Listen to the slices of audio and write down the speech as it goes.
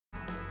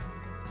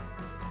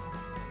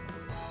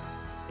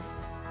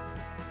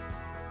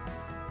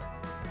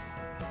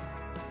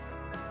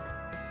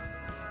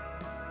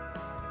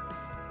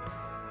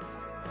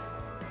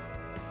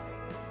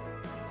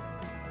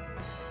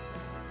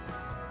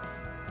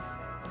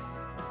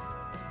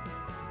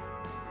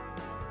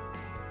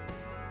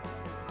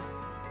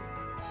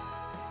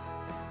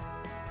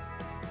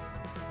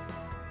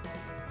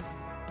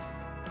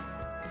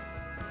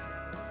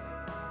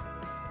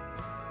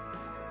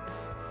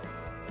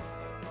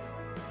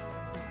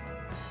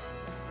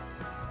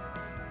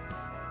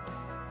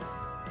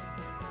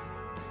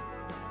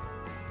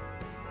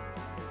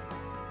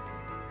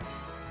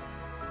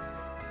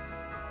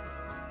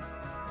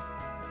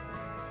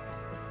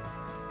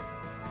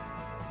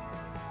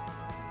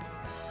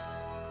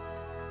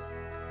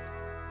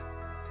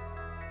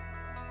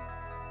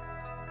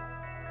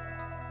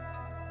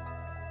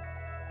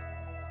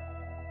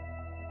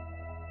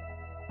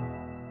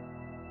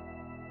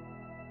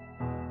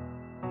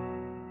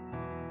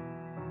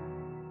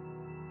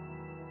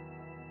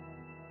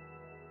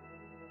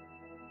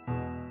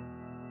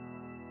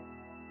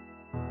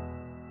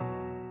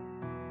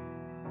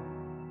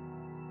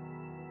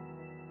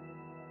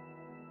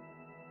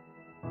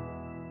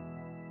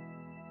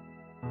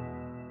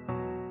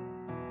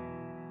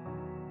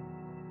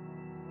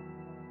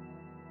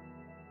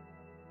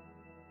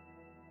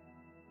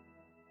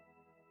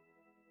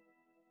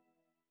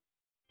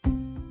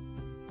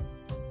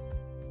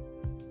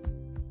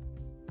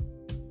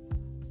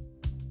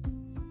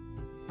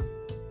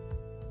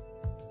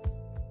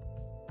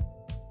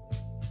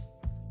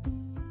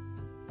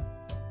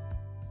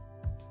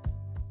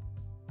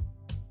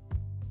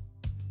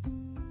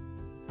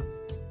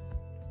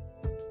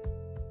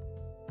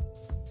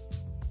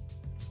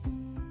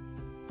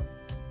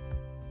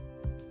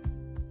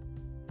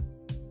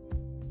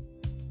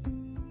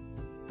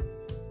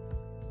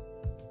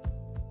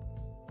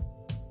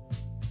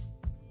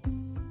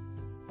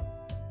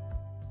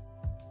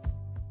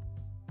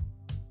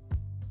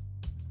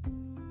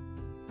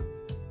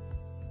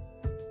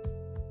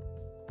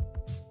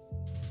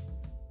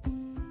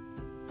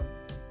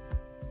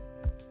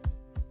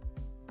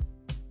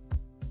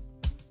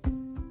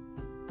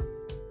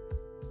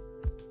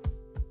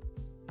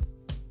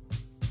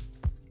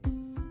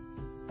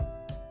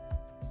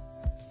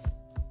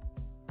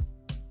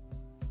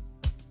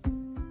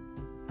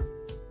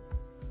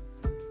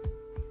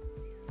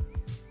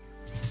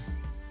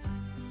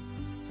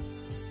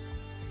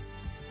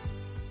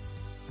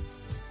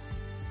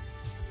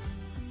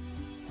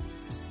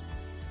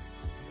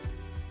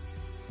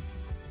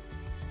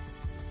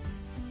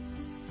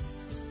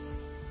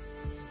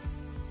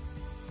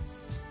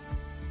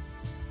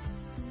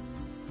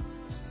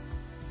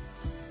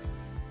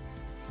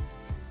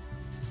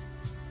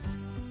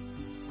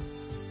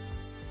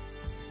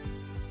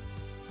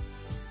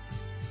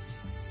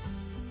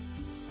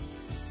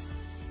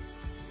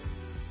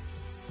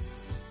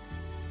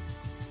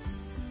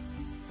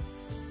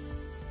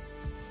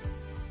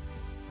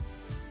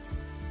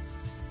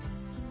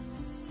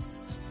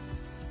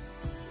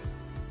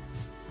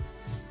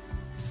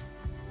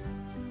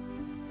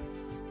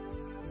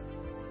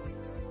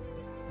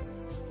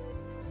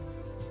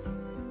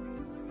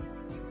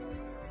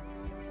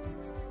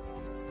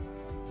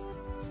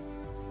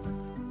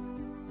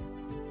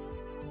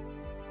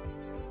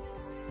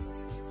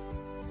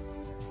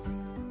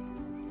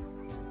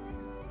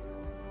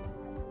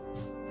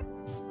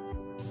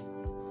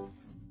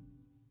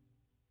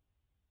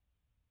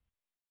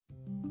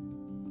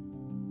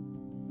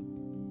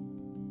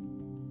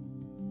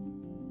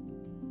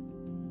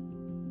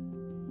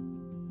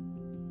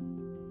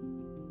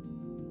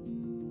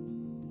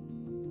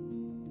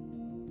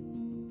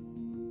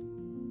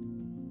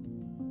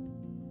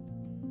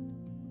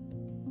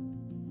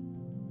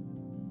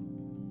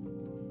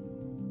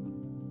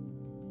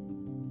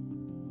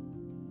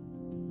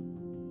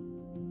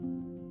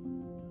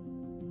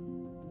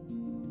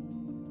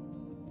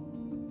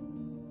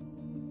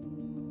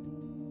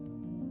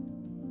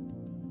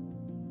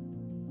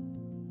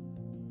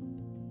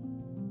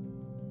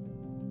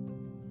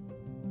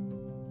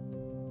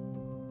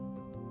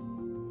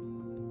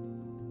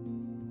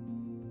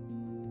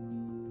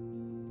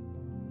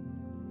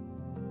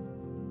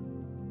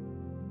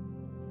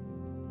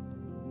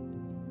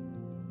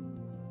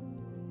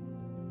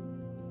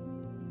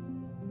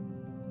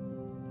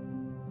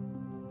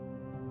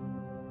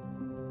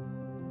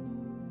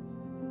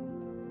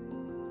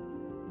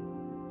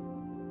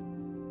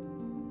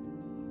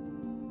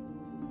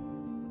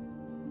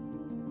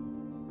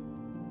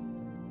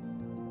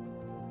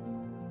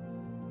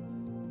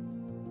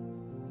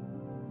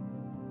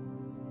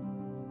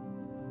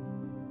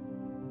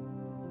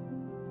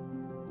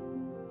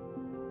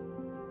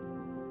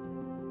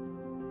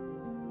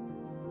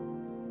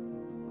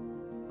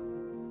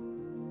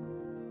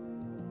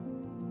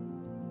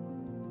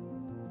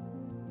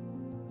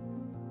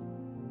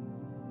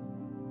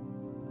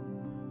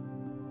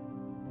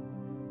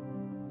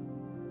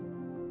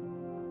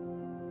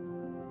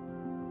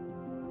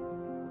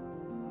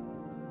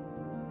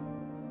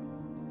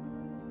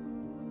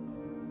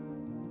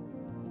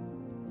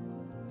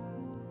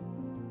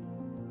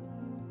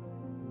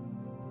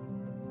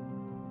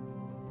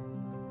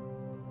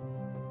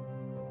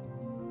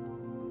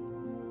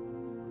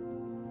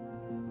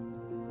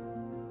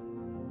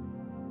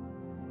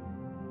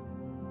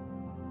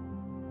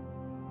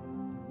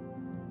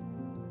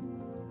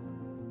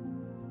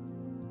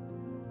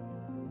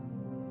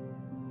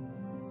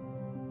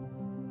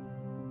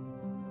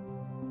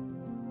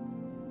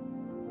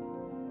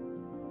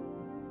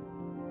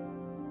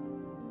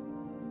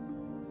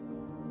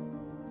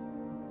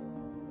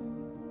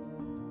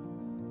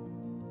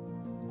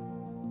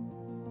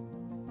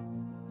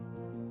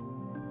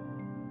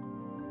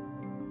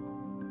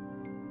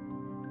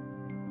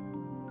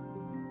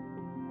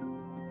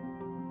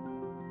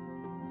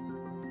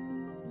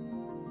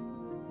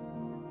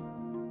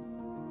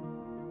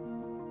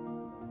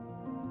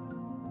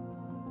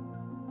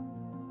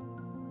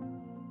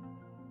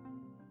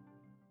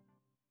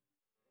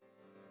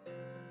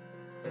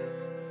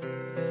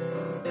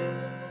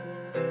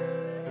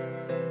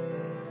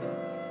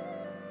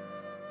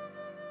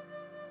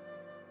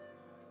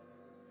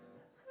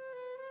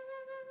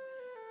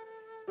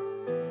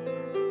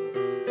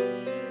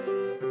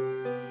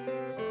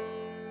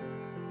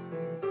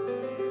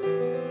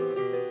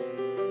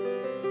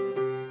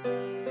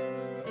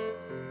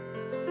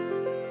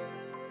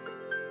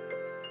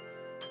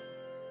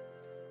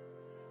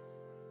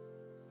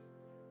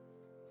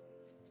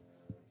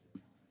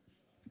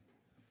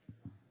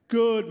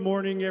Good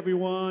morning,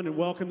 everyone, and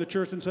welcome to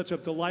church on such a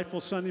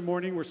delightful Sunday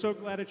morning. We're so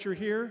glad that you're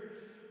here.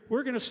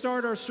 We're going to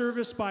start our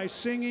service by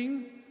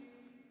singing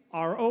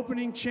our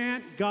opening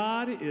chant,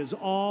 God is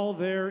all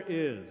there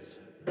is.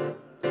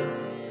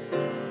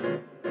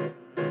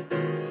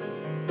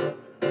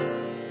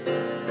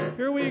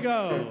 Here we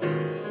go.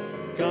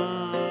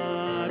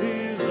 God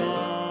is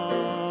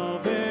all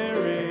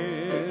there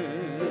is.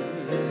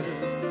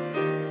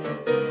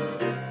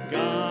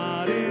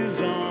 God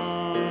is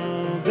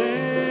all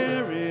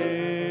there is.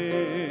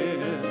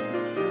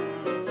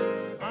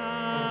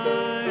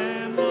 I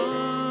am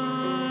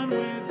one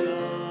with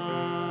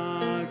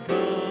God,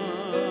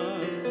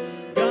 'cause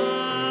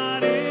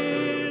God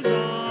is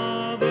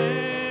all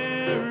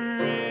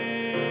there is.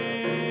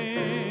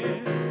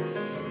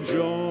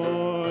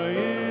 Joy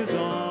is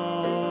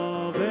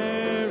all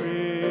there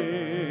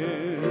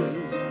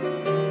is.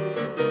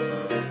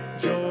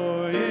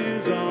 Joy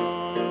is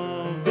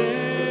all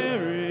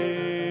there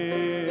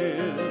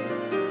is.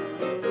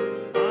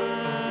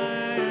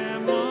 I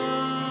am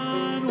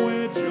one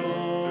with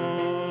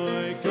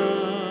joy,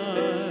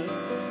 'cause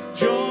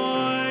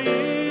joy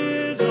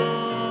is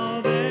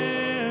all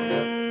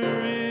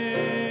there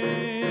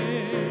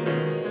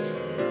is.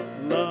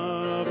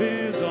 Love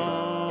is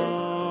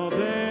all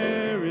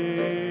there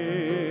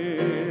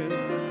is.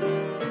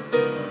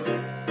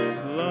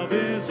 Love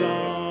is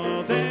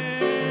all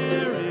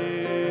there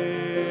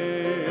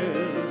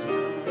is.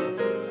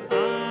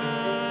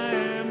 I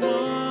am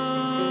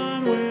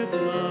one with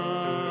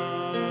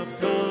love,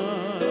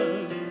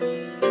 'cause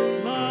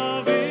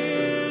love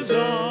is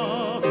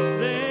all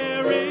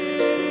there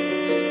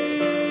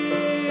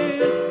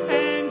is,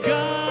 and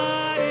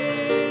God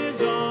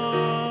is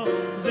all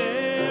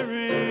there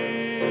is.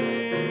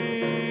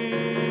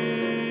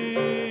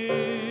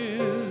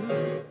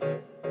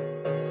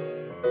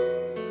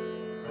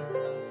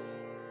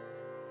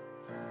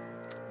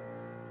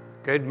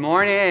 Good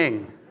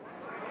morning.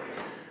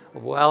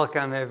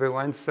 Welcome,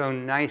 everyone. So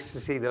nice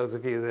to see those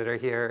of you that are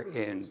here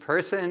in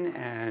person,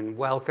 and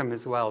welcome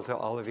as well to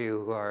all of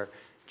you who are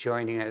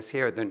joining us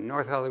here at the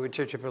North Hollywood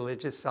Church of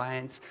Religious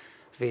Science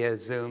via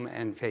Zoom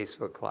and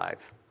Facebook Live.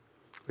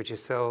 We're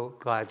just so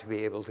glad to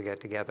be able to get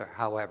together,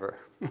 however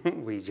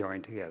we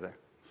join together.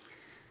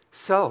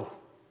 So,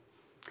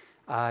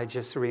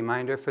 just a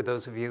reminder for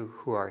those of you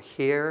who are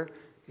here,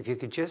 if you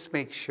could just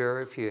make sure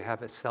if you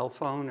have a cell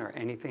phone or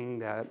anything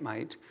that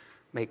might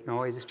make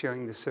noise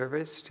during the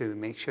service to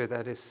make sure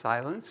that is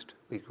silenced.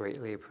 We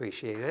greatly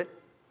appreciate it.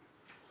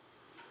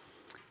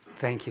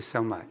 Thank you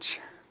so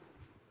much.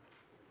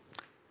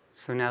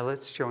 So now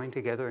let's join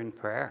together in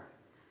prayer.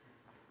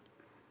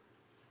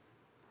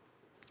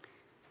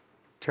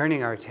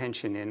 Turning our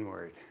attention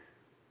inward,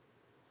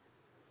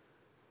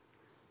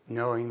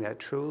 knowing that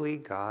truly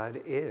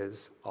God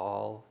is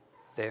all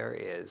there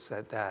is,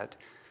 that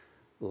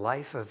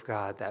life of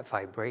God, that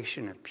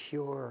vibration of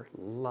pure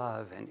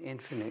love and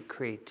infinite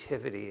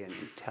creativity and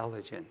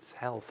intelligence,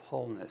 health,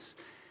 wholeness,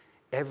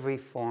 every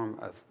form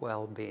of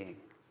well-being,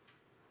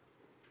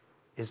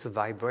 is the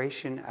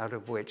vibration out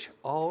of which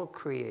all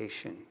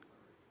creation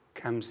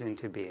comes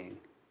into being.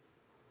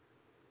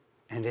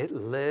 And it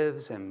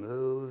lives and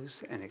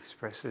moves and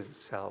expresses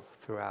itself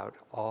throughout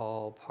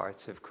all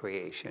parts of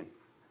creation.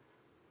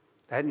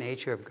 That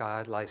nature of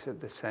God lies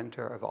at the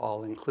center of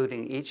all,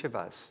 including each of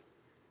us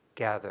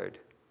gathered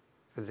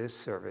for this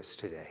service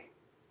today.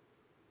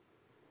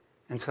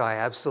 And so I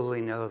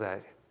absolutely know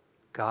that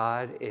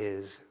God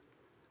is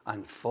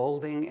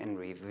unfolding and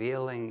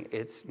revealing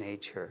its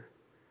nature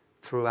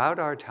throughout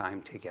our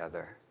time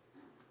together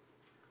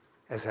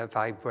as that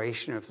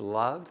vibration of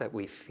love that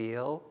we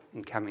feel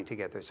in coming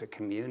together as a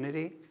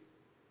community,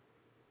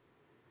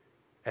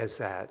 as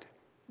that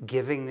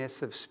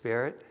givingness of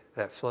spirit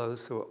that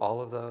flows through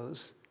all of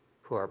those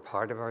who are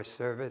part of our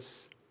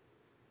service,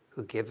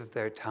 who give of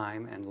their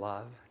time and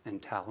love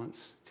and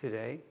talents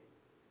today.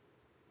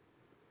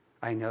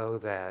 I know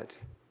that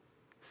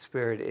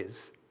Spirit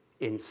is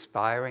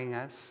inspiring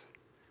us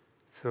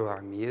through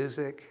our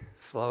music,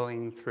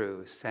 flowing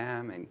through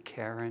Sam and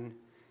Karen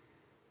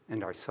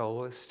and our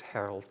soloist,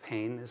 Harold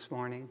Payne, this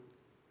morning.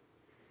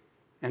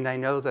 And I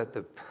know that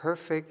the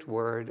perfect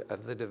word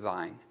of the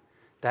divine,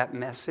 that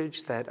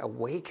message that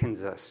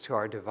awakens us to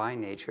our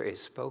divine nature,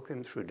 is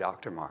spoken through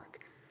Dr.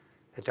 Mark.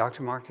 That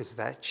Dr. Mark is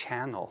that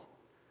channel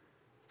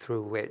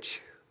through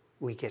which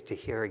we get to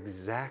hear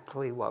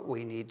exactly what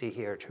we need to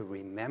hear to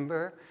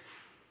remember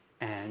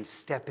and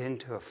step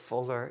into a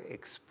fuller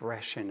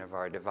expression of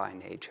our divine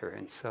nature.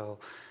 And so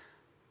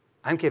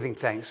I'm giving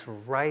thanks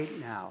right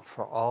now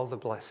for all the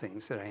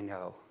blessings that I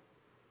know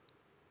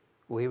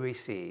we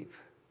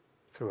receive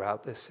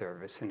throughout this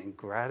service. And in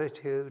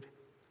gratitude,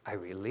 I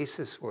release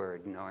this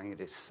word knowing it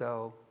is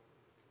so.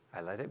 I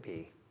let it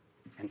be.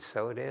 And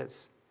so it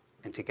is.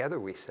 And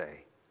together we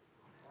say,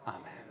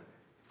 Amen.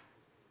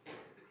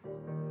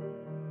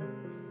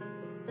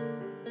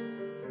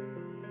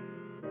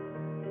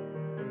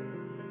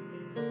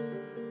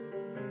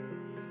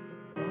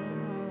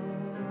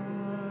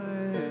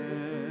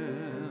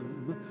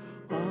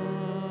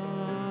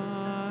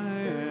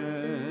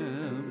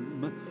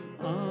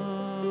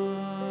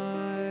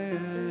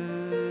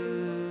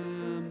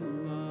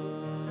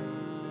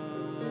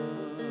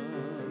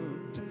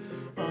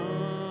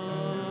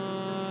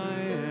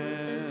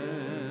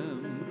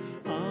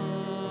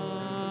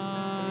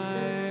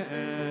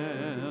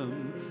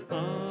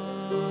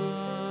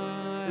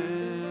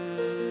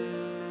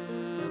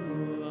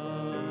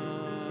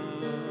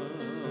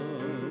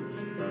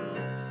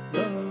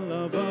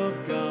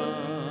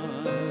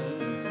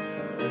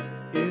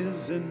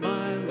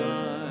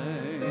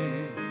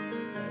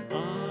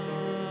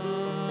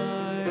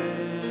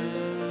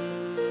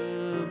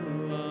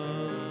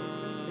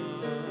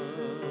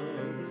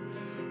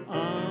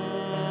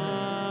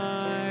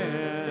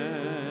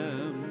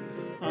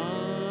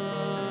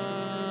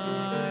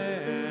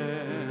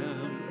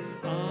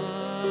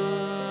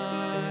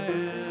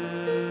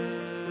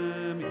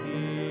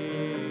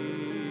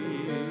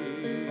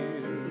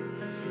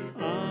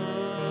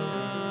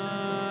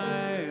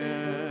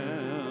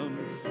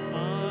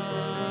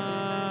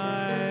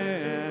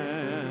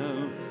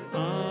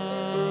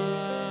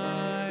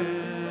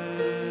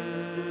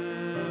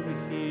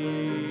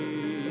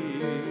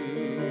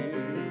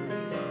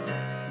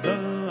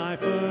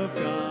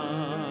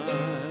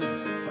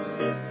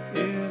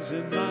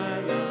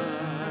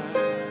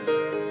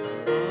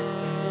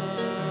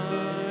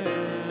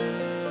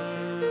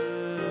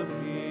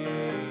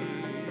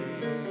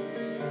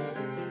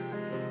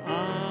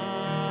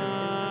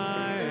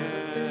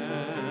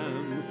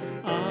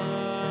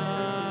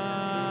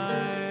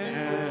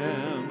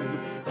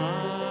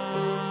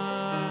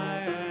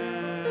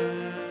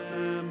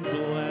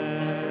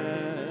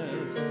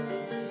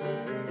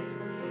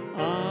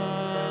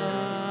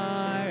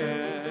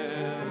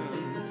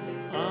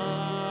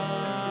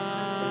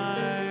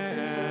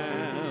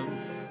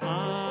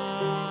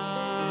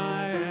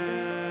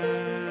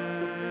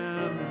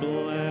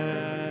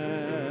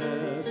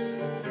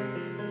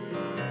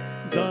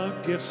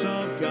 gifts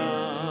of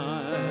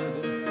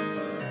God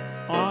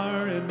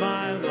are in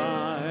my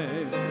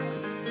life.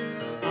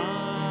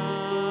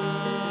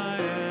 I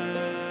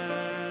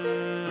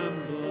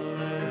am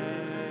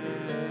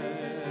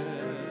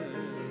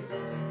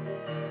blessed.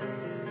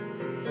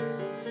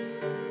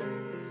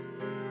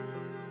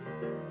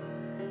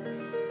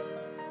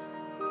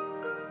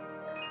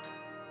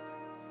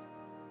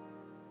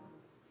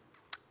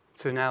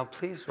 So now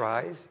please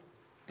rise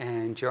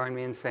and join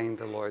me in saying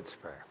the Lord's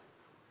Prayer.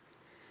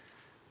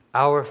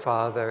 Our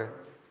Father,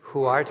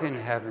 who art in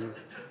heaven,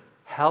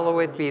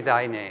 hallowed be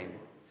thy name.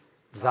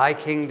 Thy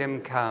kingdom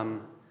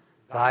come,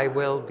 thy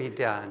will be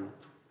done,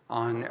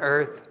 on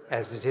earth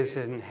as it is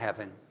in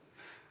heaven.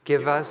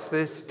 Give us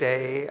this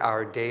day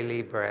our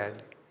daily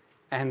bread,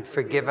 and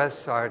forgive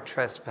us our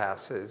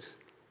trespasses,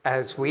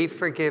 as we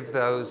forgive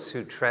those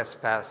who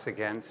trespass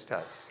against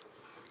us.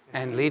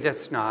 And lead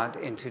us not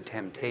into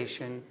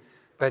temptation,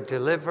 but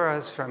deliver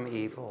us from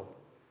evil.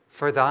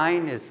 For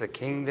thine is the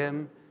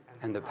kingdom,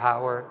 and the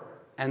power,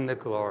 and the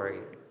glory,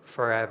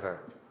 forever.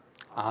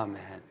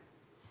 Amen.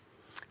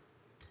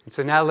 And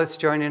so now let's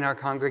join in our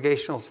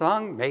congregational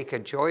song, Make a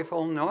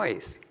Joyful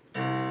Noise.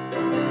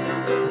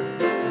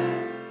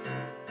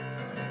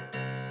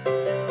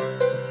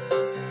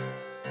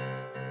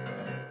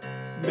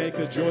 Make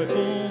a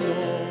joyful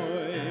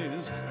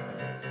noise.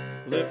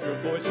 Lift your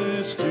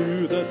voices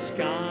to the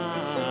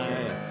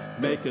sky.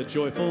 Make a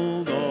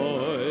joyful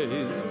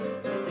noise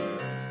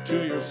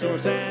to your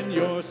source and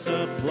your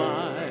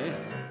supply.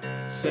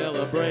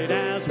 Celebrate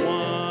as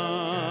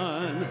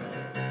one.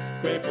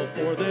 Grateful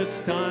for this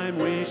time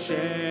we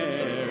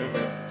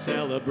share.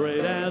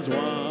 Celebrate as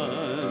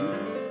one.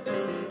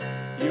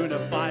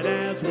 Unified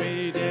as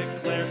we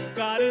declare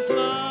God is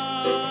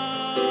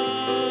love.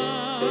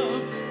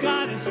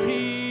 God is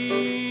peace.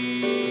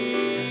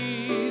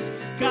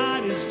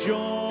 God is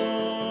joy.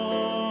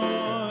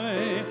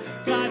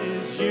 God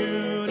is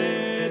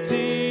unity.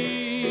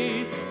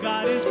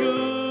 God is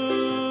good.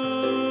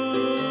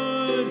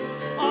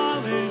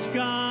 All is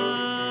God.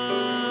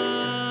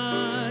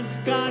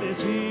 God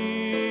is here.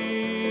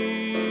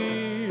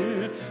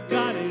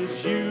 God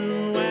is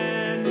you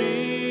and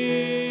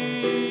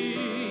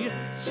me.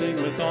 Sing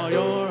with all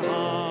your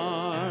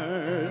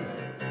heart.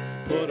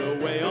 Put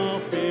away all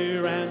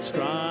fear and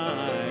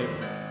strife.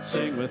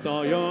 Sing with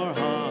all your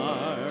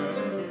heart.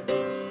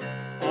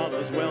 All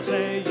is well,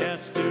 say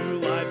yes to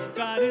life.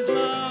 God is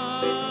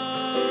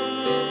love.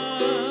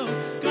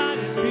 God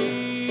is peace.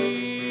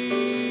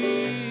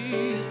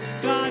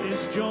 God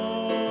is joy.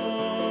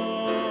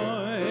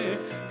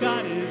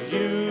 God is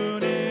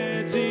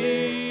unity.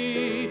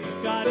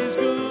 God is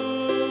good.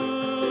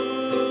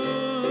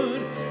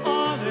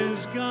 All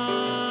is God.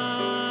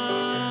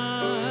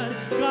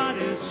 God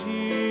is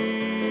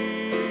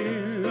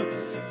here.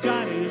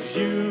 God is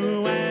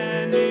you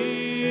and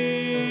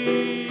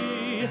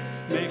me.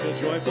 Make a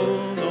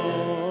joyful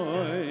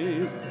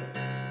noise.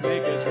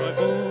 Make a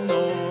joyful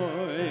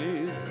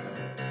noise.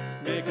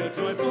 Make a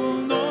joyful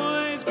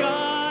noise.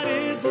 God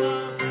is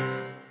love.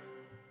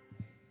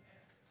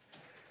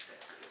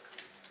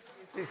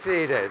 Be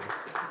seated.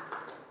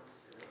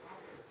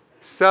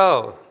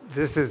 So,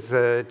 this is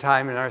a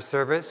time in our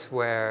service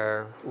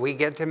where we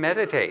get to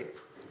meditate.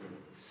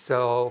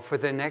 So, for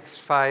the next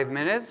 5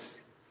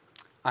 minutes,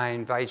 I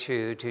invite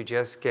you to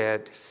just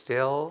get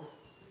still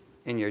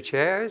in your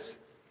chairs,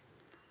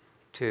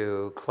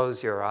 to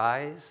close your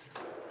eyes,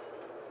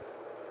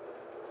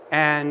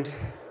 and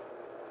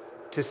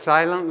to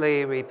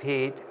silently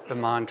repeat the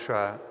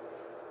mantra,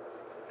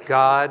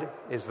 God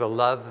is the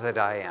love that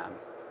I am.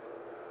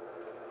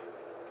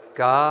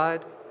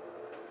 God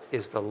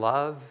is the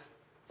love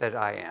that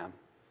I am.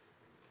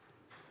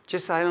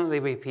 Just silently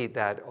repeat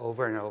that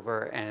over and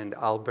over, and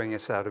I'll bring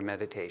us out of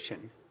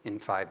meditation in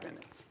 5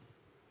 minutes.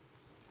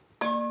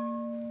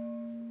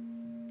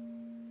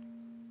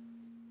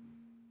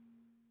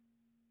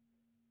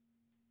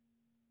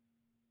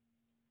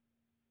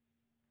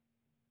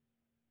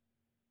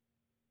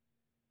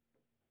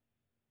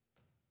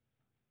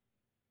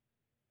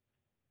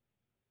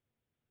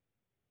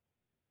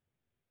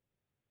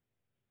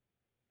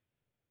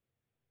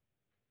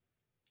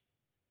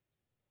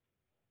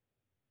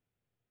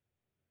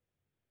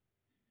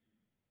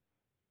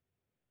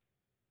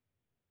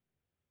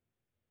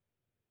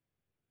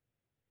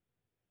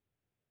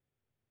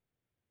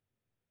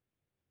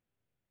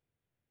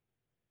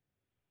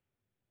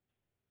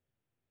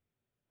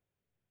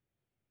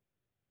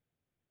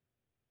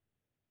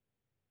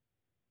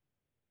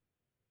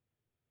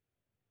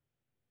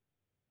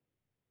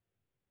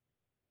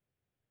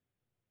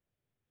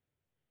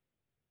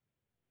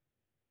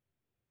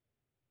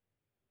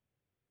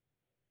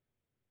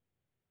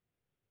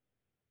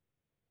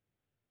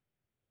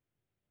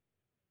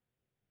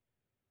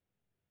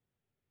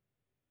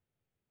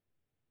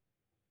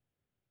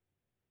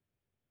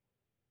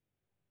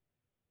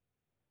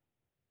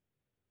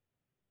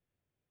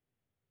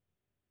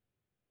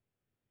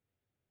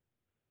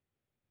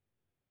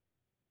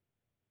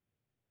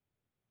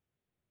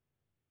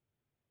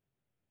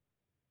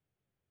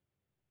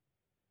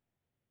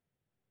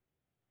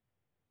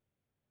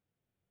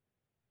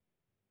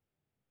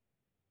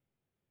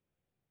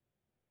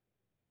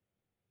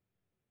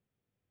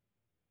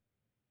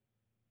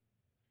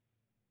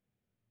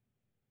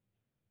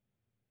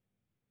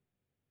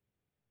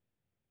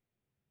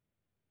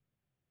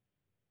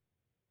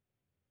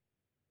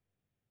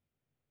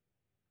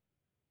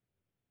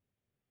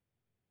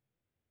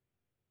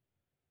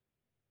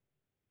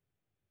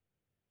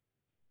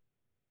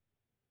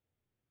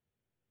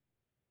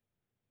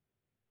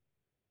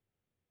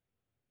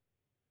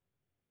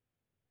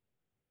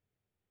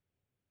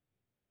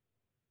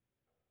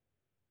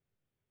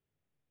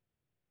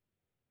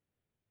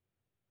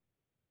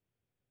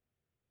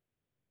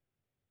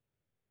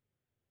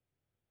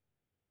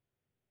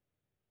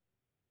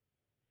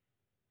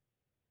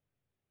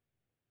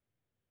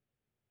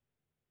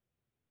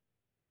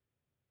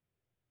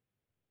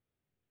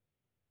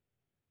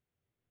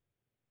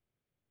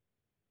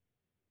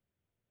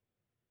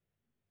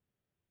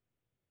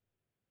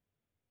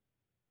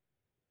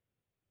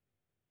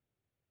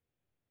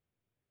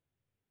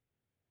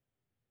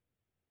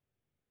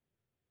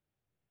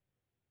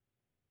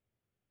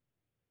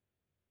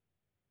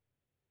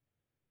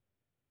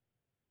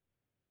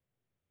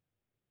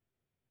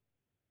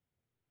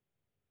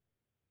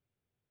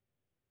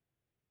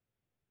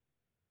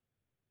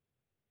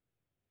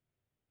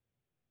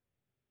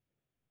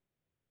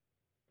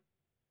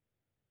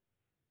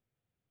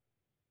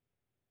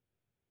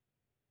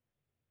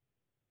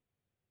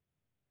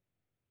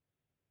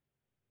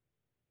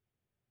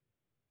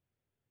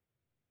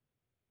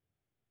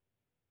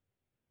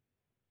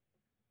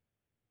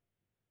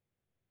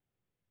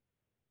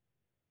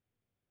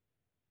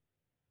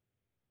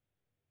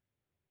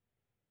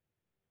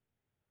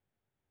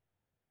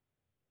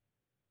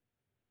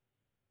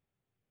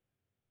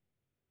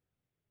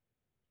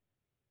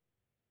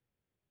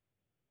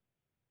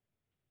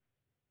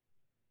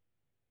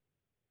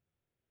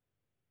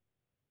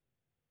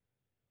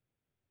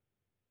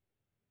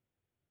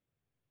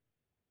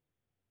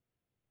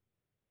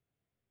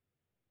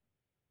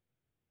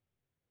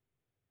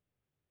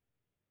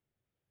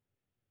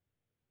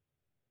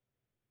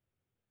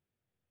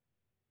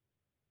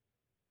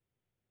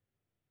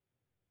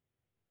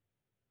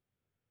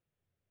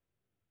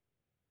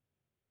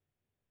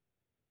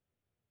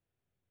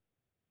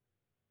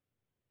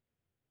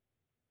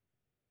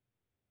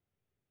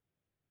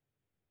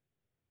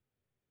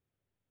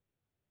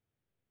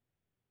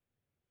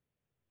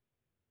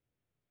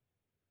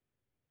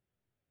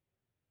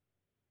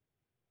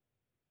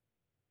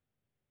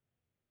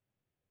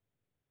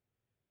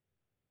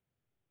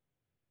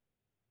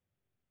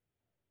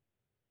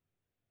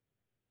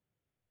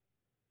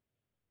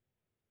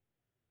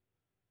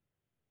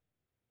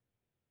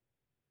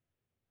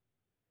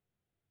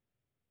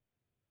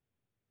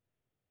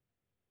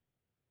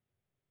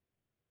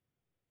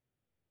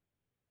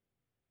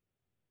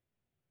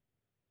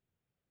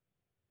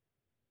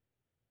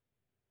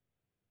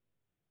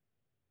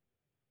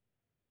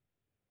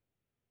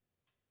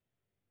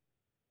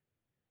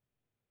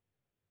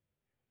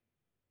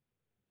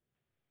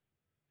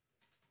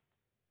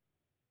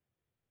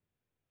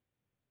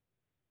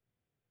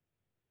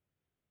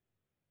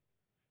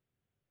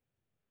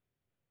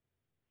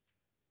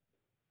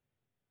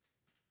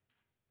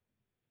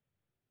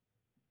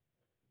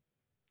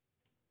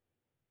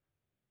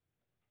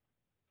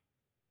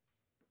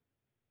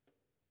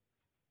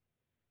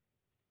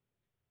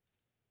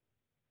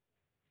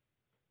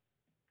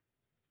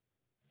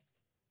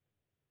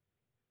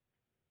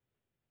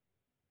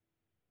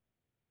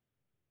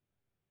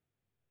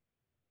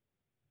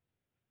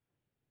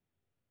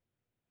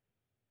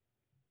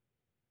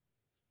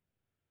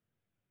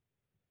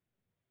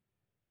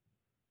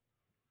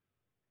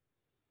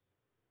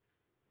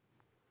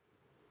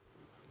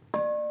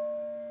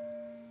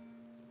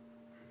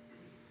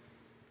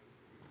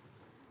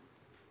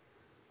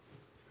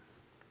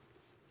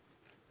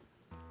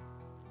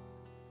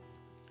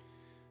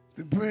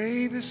 The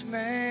bravest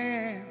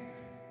man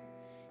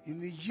in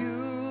the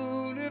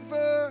universe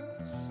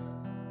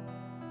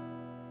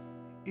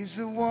is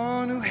the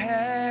one who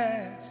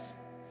has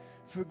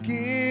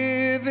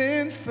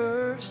forgiven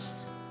first.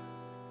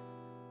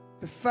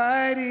 The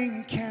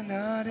fighting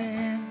cannot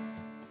end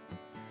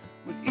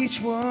when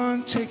each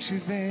one takes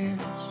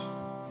revenge.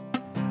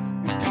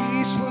 And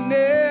peace will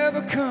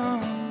never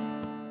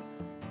come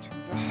to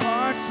the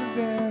hearts of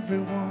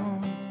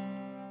everyone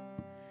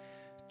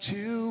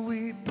till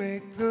we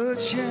break the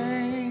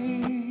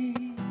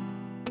chain.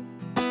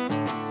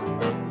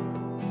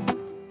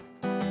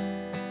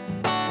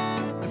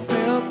 I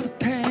felt the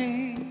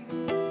pain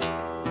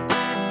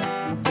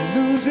of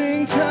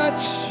losing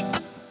touch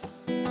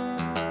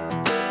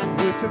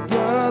with a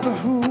brother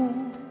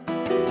who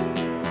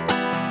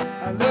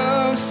I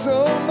love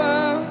so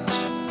much.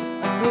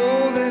 I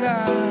know that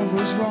I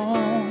was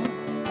wrong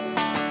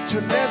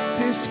to let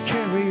this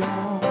carry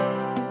on.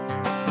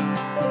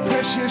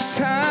 Precious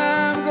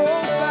time goes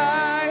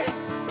by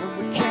when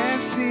we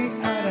can't see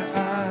eye to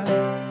eye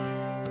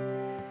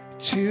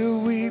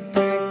till we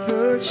break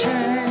the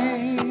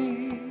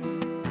chain.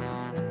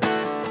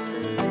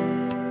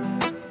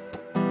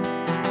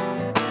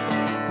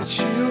 The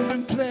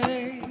children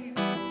play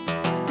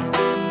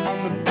on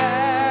the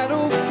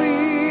battlefield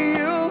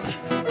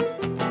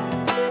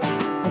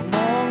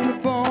among the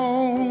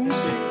bones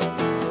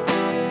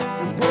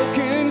and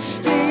broken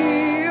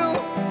steel,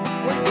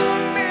 where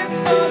young men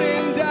fought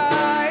and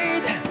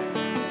died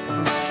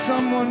for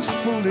someone's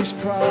foolish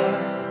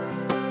pride.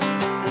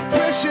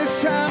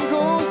 Precious time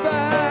goes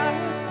by,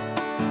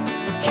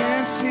 we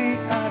can't see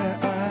eye to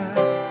eye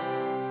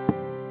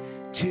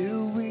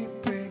till we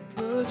break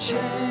the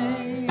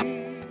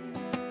chain.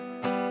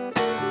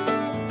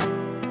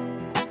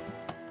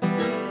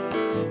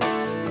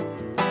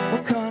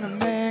 What kind of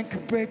man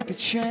can break the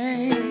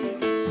chain?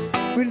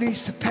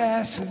 Release the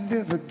past and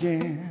live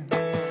again.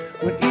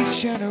 When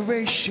each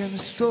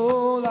generation's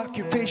sole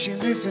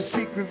occupation is to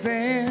seek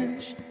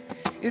revenge,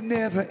 it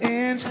never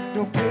ends.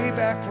 No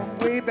payback from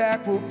way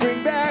back will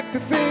bring back the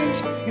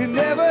things you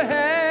never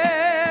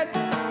had,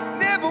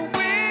 never will.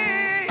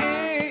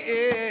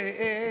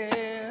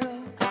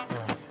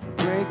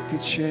 Break the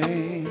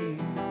chain.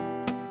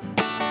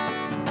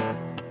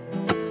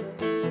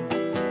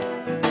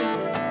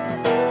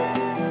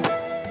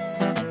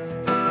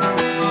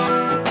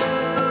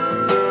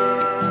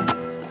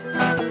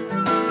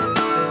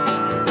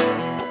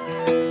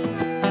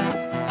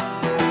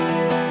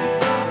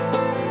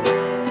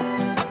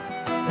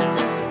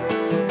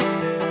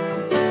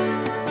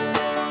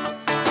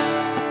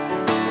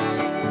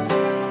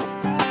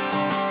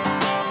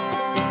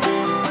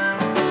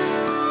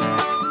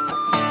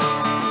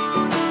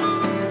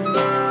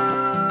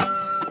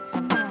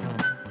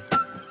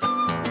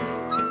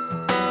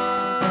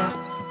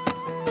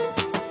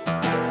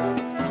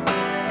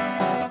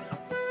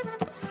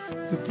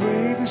 The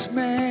bravest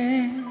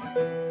man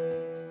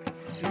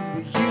in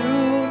the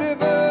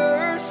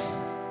universe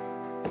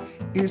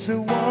is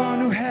the one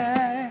who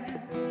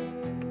has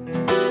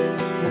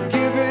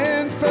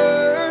forgiven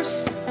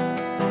first.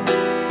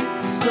 The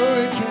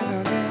story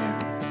cannot end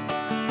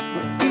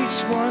when each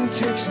one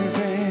takes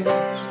revenge,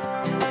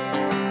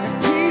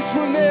 and peace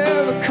will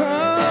never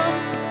come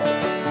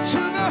to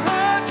the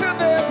hearts of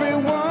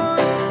everyone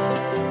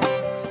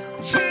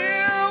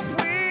till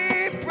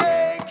we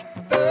break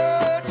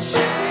the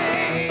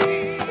chain.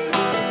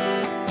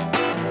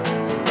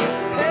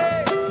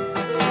 Hey,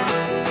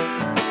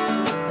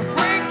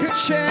 break the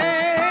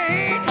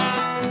chain.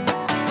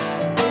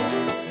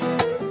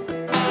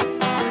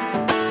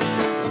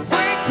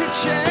 Break the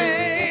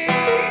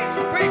chain.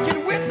 Break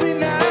it with me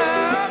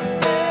now.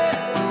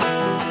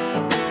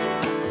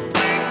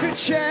 Break the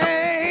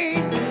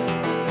chain.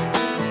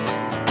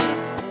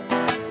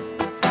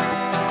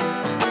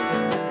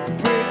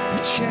 Break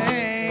the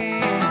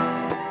chain.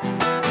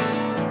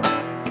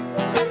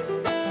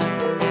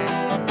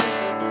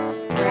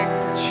 Break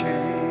the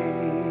chain.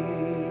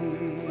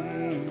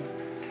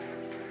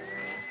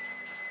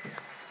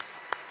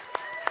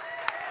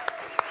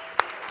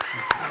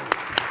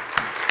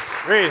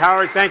 Great,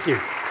 Howard, thank you.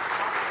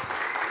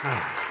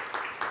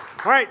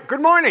 All right,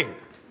 good morning.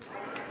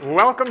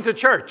 Welcome to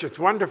church. It's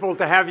wonderful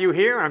to have you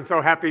here. I'm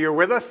so happy you're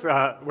with us,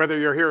 whether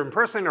you're here in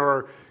person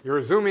or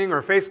you're Zooming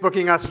or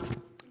Facebooking us.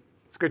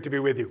 It's good to be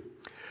with you.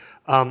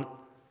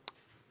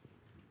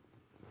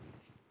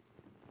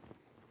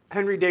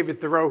 Henry David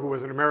Thoreau, who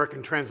was an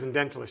American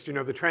transcendentalist. You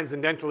know, the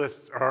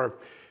transcendentalists are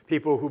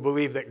people who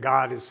believe that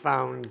God is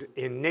found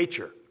in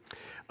nature.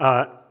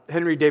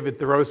 Henry David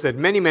Thoreau said,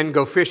 "Many men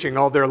go fishing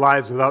all their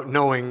lives without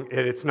knowing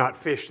that it's not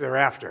fish they're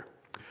after."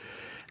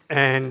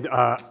 And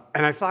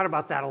I thought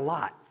about that a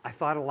lot. I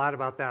thought a lot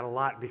about that a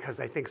lot because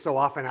I think so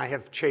often I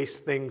have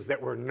chased things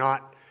that were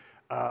not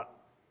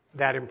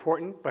that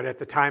important, but at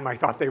the time I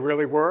thought they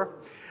really were,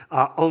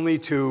 only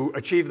to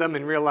achieve them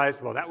and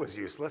realize, well, that was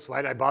useless.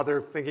 Why did I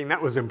bother thinking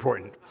that was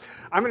important?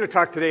 I'm going to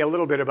talk today a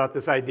little bit about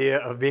this idea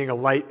of being a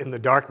light in the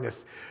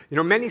darkness. You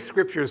know, many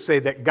scriptures say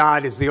that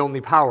God is the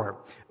only power,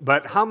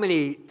 but how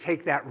many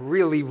take that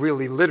really,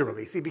 really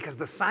literally? See, because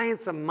the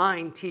science of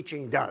mind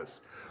teaching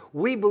does.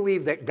 We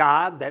believe that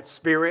God, that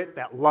spirit,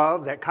 that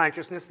love, that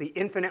consciousness, the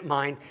infinite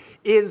mind,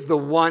 is the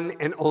one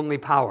and only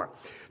power.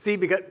 See,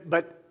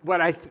 but what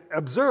I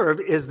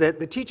observe is that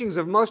the teachings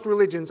of most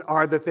religions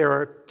are that there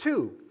are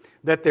two,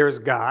 that there's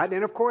God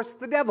and, of course,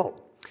 the devil.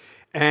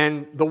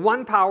 And the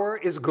one power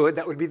is good,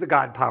 that would be the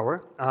God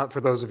power, for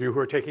those of you who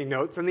are taking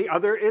notes, and the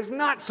other is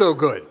not so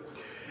good.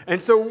 And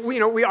so,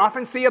 we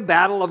often see a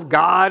battle of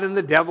God and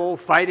the devil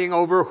fighting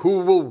over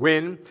who will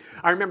win.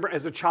 I remember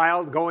as a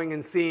child going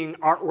and seeing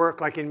artwork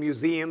like in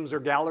museums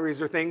or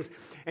galleries or things,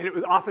 and it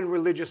was often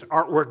religious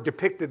artwork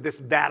depicted this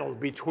battle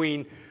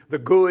between the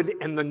good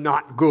and the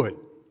not good.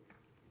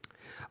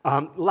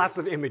 Lots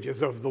of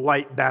images of the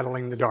light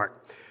battling the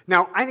dark.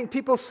 Now, I think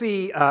people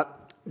see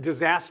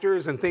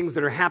disasters and things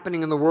that are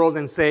happening in the world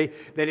and say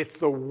that it's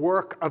the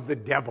work of the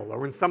devil, or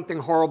when something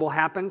horrible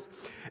happens.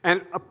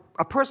 And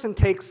a person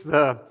takes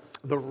the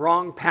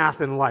wrong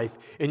path in life,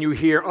 and you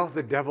hear, oh,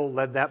 the devil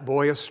led that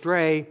boy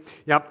astray.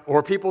 Yep.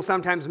 Or people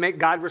sometimes make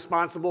God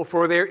responsible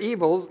for their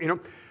evils.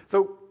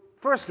 So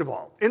first of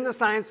all, in the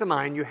science of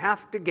mind, you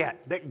have to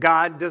get that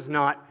God does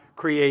not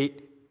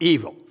create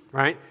evil,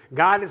 right?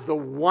 God is the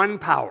one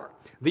power,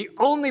 the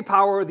only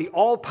power, the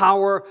all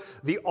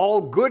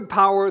good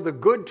power, the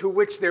good to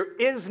which there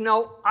is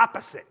no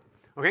opposite.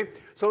 Okay,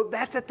 so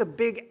that's at the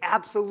big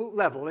absolute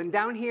level. And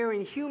down here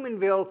in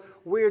Humanville,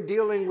 we're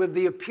dealing with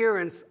the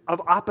appearance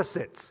of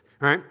opposites,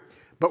 right?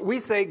 But we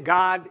say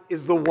God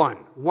is the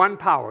one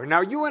power. Now,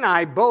 you and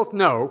I both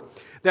know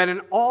that an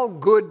all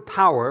good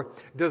power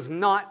does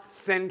not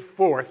send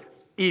forth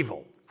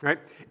evil, right?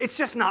 It's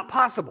just not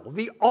possible.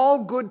 The all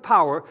good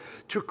power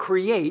to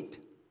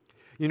create,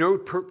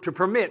 to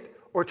permit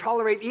or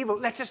tolerate evil,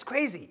 that's just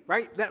crazy,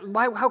 right?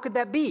 How could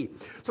that be?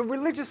 So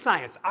religious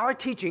science, our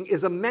teaching,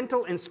 is a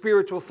mental and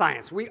spiritual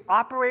science. We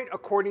operate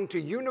according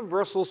to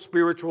universal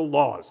spiritual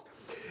laws.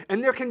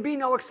 And there can be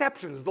no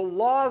exceptions. The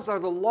laws are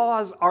the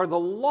laws are the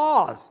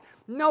laws.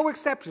 No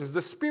exceptions.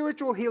 The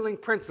spiritual healing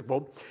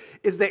principle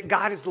is that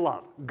God is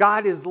love.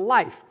 God is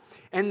life.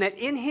 And that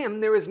in him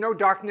there is no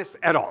darkness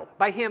at all.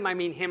 By him, I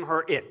mean him,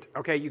 her, it.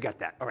 Okay, you get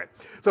that. All right.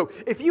 So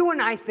if you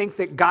and I think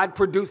that God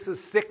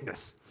produces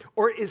sickness,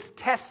 or is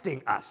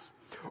testing us,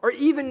 or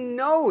even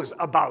knows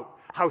about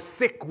how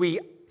sick we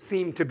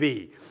seem to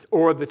be,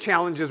 or the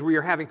challenges we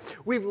are having,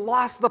 we've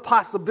lost the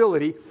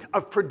possibility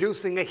of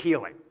producing a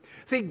healing.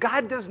 See,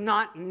 God does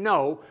not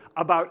know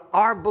about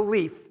our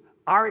belief,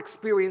 our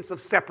experience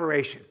of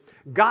separation.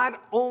 God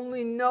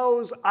only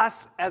knows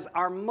us as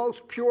our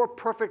most pure,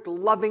 perfect,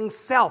 loving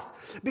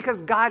self,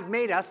 because God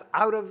made us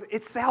out of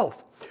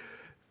itself.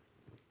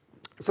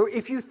 So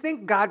if you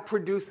think God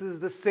produces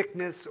the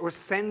sickness or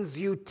sends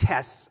you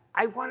tests,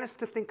 I want us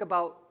to think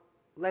about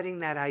letting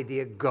that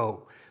idea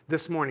go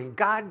this morning.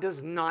 God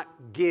does not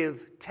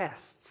give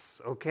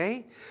tests,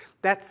 okay?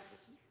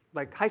 That's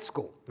like high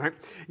school, right?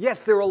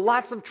 Yes, there are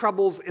lots of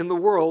troubles in the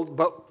world,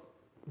 but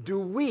do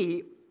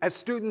we, as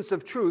students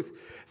of truth,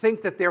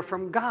 think that they're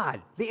from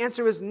God? The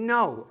answer is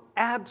no,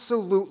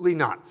 absolutely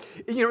not.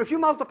 If you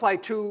multiply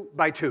 2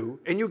 by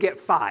 2 and you get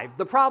 5,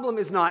 the problem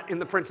is not in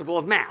the principle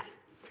of math,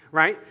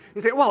 right?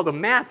 You say, well, the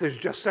math is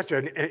just such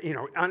an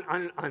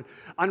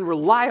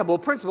unreliable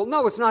principle.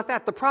 No, it's not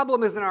that. The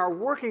problem is in our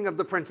working of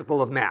the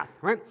principle of math,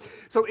 right?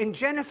 So in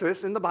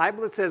Genesis, in the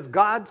Bible, it says,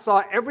 God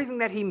saw everything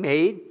that he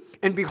made,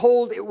 and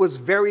behold, it was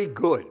very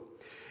good.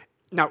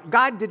 Now,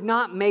 God did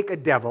not make a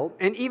devil,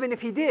 and even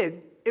if he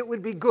did, it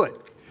would be good.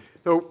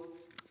 So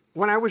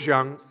when I was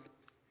young,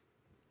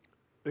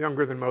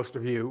 younger than most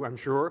of you, I'm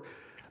sure,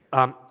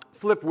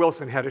 Flip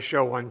Wilson had a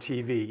show on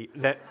TV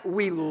that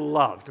we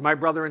loved. My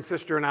brother and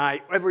sister and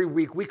I, every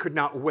week, we could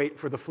not wait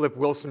for the Flip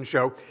Wilson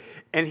show.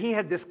 And he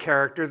had this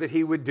character that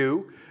he would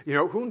do.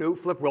 Who knew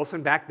Flip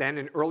Wilson back then,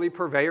 an early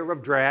purveyor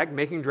of drag,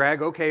 making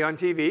drag okay on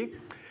TV.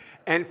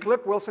 And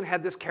Flip Wilson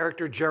had this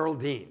character,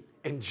 Geraldine.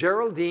 And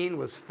Geraldine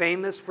was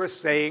famous for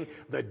saying,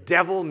 the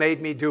devil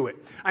made me do it.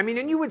 I mean,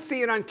 and you would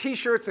see it on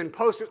T-shirts and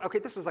posters. Okay,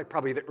 this is like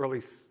probably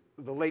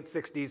the late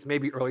 60s,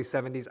 maybe early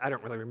 70s. I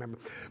don't really remember.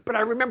 But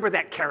I remember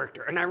that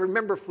character, and I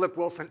remember Flip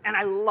Wilson, and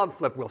I love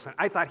Flip Wilson.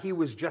 I thought he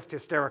was just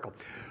hysterical.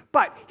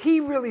 But he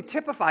really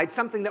typified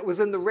something that was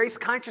in the race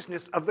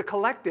consciousness of the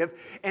collective,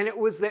 and it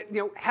was that,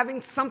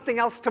 having something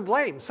else to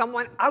blame,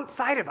 someone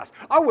outside of us.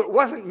 Oh, it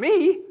wasn't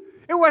me.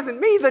 It wasn't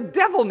me. The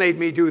devil made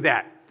me do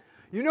that.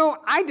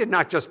 I did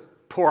not just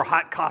pour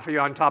hot coffee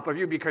on top of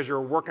you because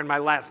you're working my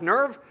last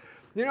nerve.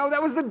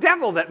 That was the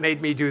devil that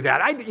made me do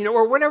that.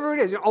 Or whatever it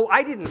is. Oh,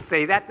 I didn't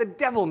say that. The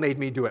devil made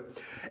me do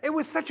it. It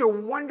was such a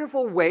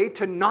wonderful way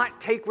to not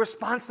take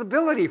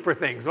responsibility for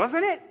things,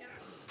 wasn't it?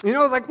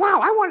 Like, wow,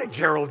 I wanted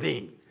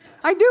Geraldine.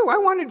 I do. I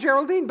wanted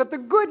Geraldine. But the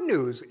good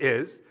news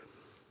is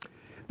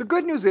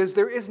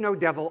there is no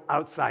devil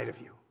outside of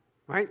you.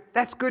 right?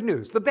 That's good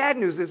news. The bad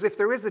news is if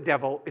there is a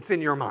devil, it's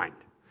in your mind,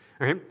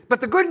 right?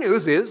 But the good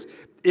news is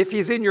if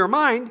he's in your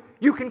mind,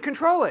 you can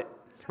control it,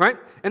 right?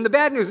 And the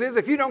bad news is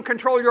if you don't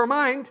control your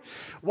mind,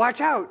 watch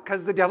out,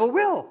 because the devil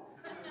will.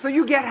 So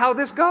you get how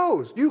this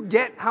goes. You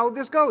get how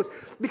this goes.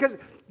 Because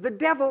the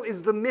devil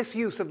is the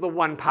misuse of the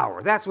one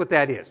power. That's what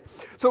that is.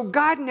 So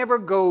God never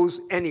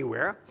goes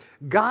anywhere.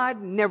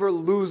 God never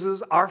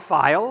loses our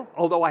file,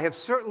 although I have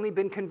certainly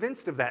been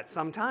convinced of that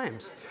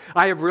sometimes.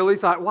 I have really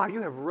thought, wow,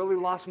 you have really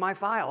lost my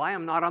file. I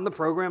am not on the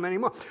program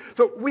anymore.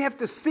 So we have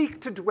to seek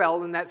to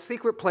dwell in that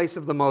secret place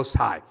of the Most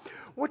High.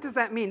 What does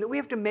that mean? That we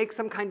have to make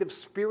some kind of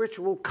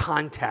spiritual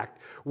contact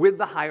with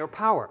the higher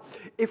power.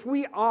 If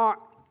we are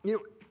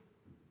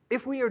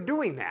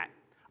doing that,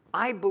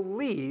 I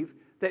believe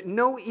that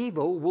no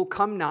evil will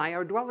come nigh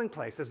our dwelling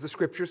place, as the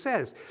scripture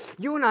says.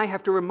 You and I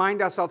have to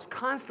remind ourselves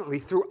constantly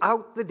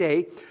throughout the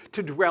day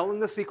to dwell in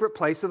the secret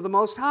place of the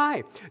Most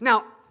High.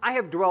 Now, I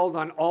have dwelled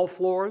on all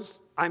floors,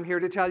 I'm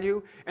here to tell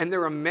you, and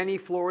there are many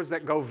floors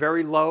that go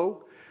very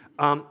low.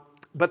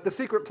 But the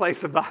secret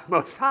place of the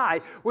Most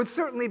High would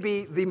certainly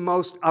be the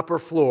most upper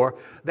floor,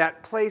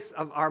 that place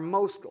of our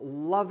most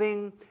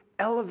loving,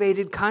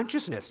 elevated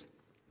consciousness.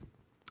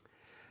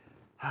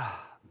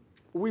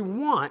 We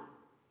want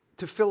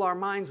to fill our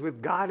minds with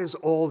God is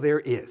all there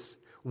is.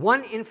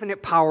 One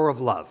infinite power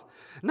of love.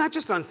 Not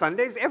just on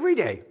Sundays, every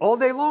day, all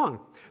day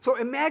long. So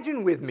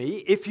imagine with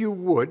me, if you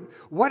would,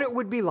 what it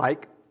would be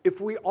like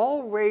if we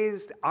all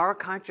raised our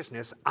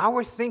consciousness,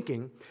 our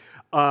thinking,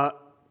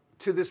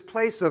 to this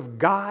place of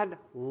God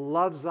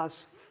loves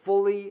us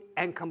fully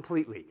and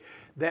completely.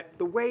 That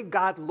the way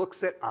God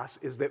looks at us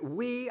is that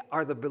we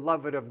are the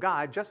beloved of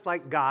God, just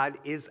like God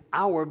is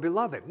our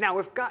beloved. Now,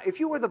 if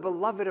you are the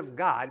beloved of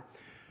God,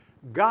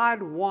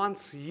 God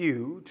wants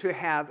you to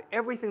have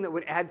everything that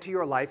would add to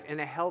your life in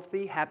a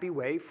healthy, happy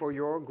way for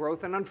your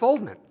growth and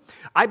unfoldment.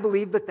 I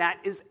believe that that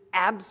is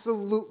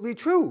absolutely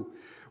true,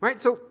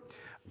 right? So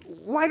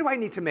why do I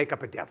need to make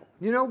up a devil?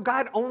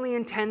 God only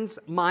intends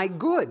my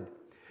good.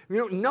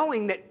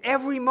 Knowing that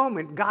every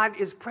moment God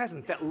is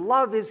present, that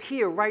love is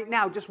here right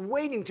now, just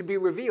waiting to be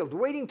revealed,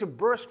 waiting to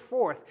burst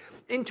forth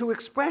into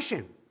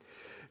expression.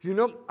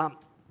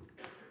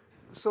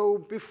 So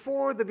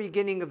before the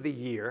beginning of the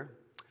year,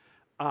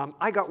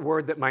 I got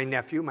word that my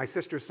nephew, my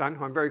sister's son,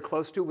 who I'm very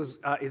close to,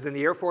 is in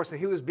the Air Force, and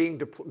he was going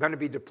to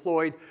be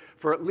deployed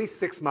for at least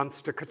 6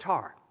 months to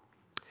Qatar.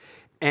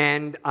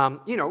 And,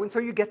 and so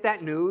you get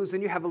that news,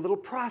 and you have a little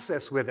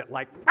process with it,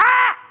 like,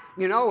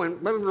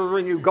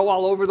 and you go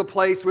all over the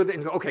place with it,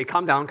 and go, okay,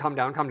 calm down, calm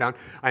down, calm down.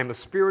 I am a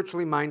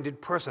spiritually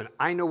minded person.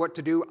 I know what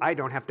to do. I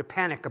don't have to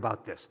panic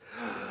about this.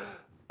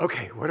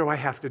 Okay, what do I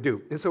have to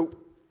do? And so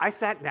I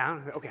sat down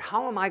and said, okay,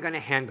 how am I going to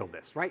handle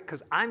this, right?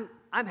 Because I'm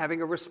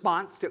having a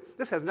response to,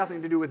 this has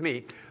nothing to do with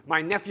me.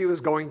 My nephew is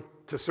going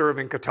to serve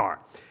in Qatar.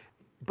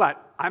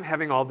 But I'm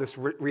having all this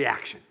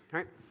reaction,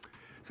 right?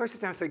 So I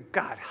sit down and say,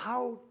 God,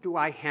 how do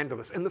I handle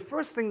this? And the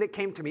first thing that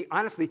came to me,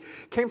 honestly,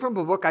 came from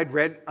a book I'd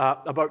read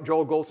about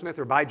Joel Goldsmith,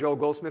 or by Joel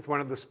Goldsmith, one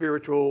of the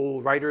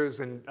spiritual writers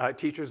and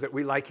teachers that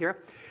we like here.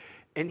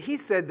 And he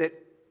said that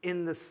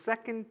in the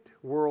Second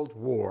World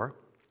War,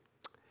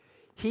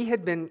 he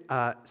had been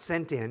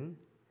sent in,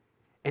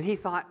 and he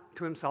thought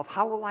to himself,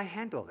 how will I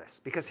handle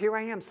this? Because here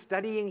I am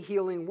studying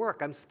healing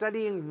work. I'm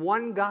studying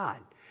one God.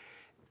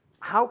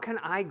 How can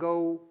I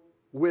go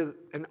with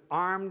an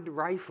armed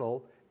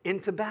rifle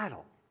into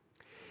battle?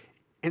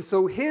 And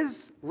so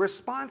his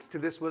response to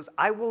this was,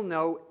 I will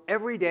know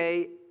every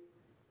day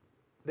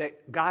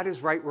that God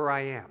is right where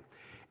I am,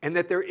 and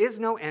that there is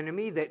no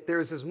enemy, that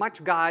there's as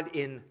much God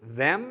in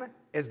them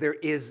as there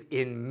is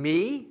in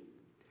me,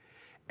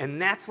 and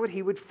that's what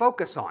he would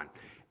focus on.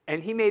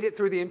 And he made it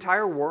through the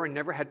entire war and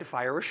never had to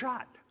fire a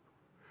shot.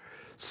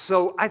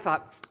 So I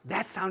thought,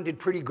 that sounded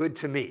pretty good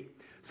to me.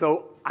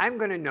 So I'm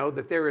going to know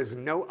that there is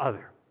no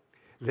other,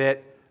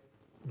 that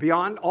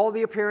beyond all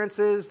the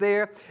appearances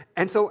there.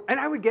 And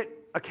I would get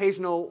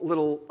occasional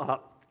little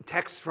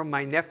texts from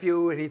my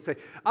nephew, and he'd say,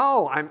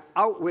 oh, I'm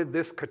out with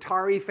this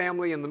Qatari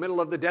family in the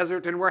middle of the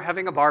desert, and we're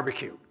having a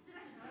barbecue.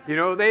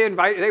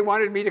 They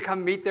wanted me to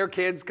come meet their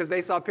kids because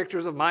they saw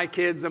pictures of my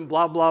kids and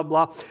blah, blah,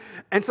 blah.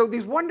 And so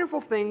these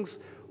wonderful things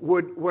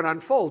would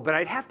unfold, but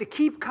I'd have to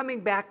keep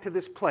coming back to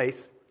this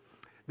place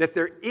that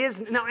there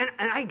is, now, and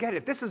I get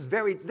it, this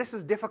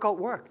is difficult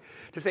work,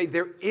 to say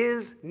there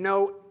is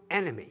no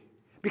enemy.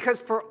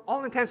 Because for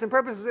all intents and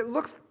purposes, it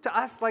looks to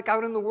us like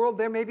out in the world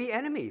there may be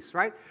enemies,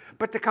 right?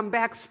 But to come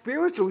back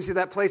spiritually to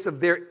that place of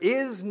there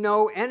is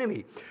no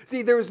enemy.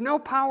 See, there is no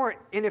power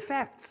in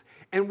effects.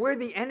 And where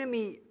the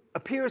enemy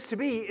appears to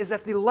be is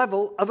at the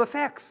level of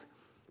effects.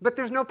 But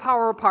there's no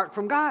power apart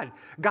from God.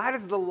 God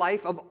is the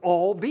life of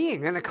all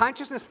being. And a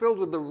consciousness filled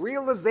with the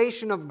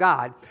realization of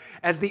God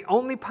as the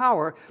only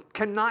power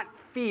cannot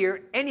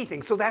fear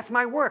anything. So that's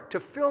my work, to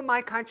fill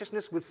my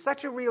consciousness with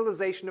such a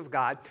realization of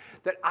God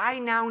that I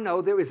now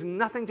know there is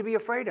nothing to be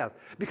afraid of,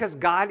 because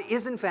God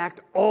is in fact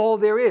all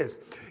there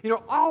is. You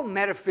know, all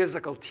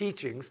metaphysical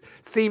teachings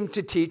seem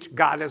to teach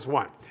God as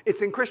one.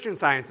 It's in Christian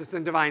Science, it's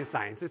in divine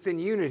science, it's in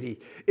unity,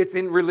 it's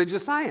in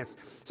religious science.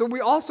 So we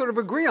all sort of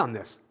agree on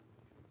this.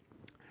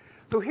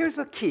 So here's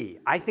the key.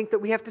 I think that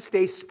we have to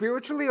stay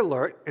spiritually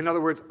alert, in other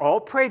words, all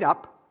prayed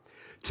up,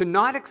 to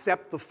not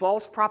accept the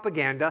false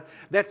propaganda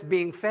that's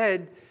being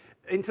fed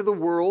into the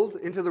world,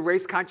 into the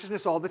race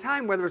consciousness all the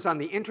time, whether it's on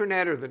the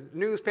internet or the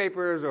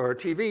newspapers or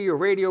TV or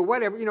radio,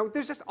 whatever. You know,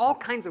 there's just all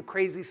kinds of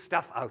crazy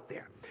stuff out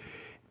there.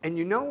 And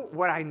you know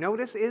what I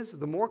notice is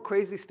the more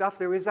crazy stuff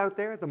there is out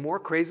there, the more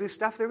crazy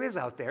stuff there is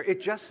out there.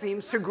 It just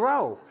seems to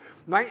grow,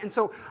 right? And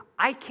so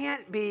I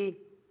can't be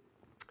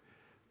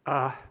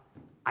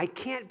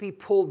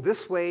pulled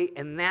this way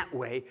and that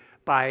way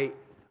by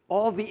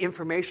all the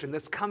information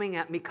that's coming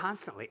at me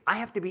constantly. I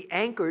have to be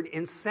anchored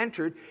and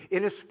centered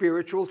in a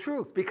spiritual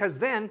truth, because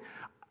then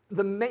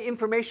the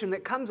information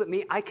that comes at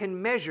me, I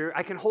can measure,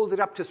 I can hold it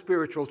up to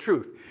spiritual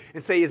truth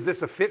and say, is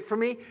this a fit for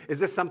me? Is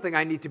this something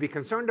I need to be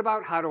concerned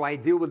about? How do I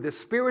deal with this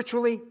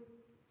spiritually?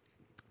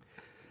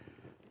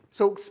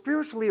 So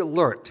spiritually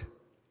alert,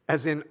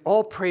 as in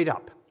all prayed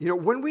up. You know,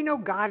 when we know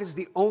God is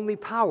the only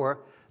power,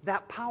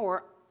 that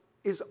power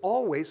is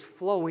always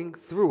flowing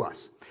through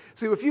us.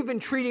 So if you've been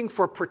treating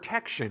for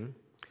protection,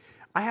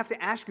 I have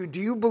to ask you,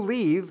 do you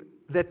believe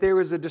that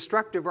there is a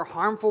destructive or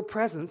harmful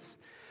presence,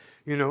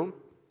 you know,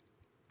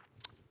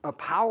 a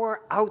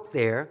power out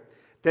there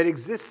that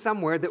exists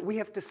somewhere that we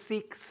have to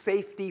seek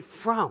safety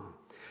from?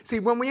 See,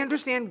 when we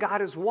understand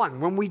God is one,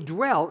 when we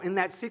dwell in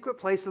that secret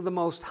place of the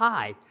Most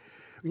High,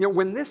 you know,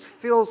 when this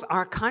fills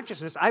our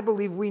consciousness, I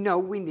believe we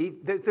know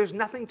there's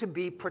nothing to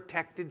be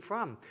protected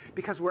from.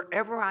 Because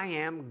wherever I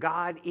am,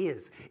 God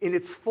is. In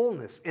its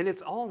fullness, in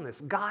its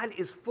allness. God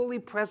is fully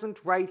present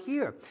right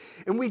here.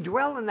 And we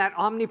dwell in that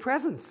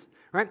omnipresence,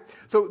 right?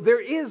 So there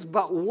is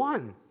but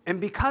one.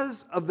 And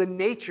because of the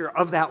nature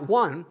of that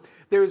one,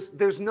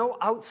 there's no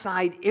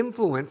outside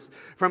influence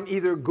from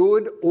either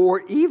good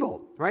or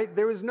evil, right?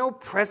 There is no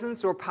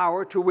presence or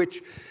power to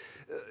which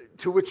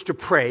to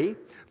pray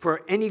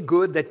for any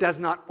good that does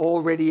not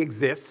already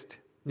exist,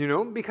 you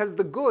know, because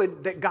the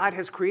good that God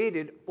has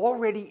created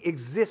already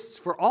exists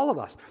for all of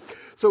us.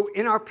 So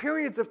in our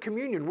periods of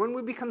communion, when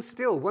we become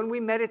still, when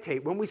we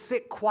meditate, when we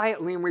sit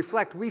quietly and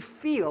reflect, we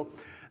feel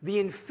the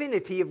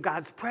infinity of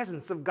God's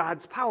presence, of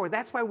God's power.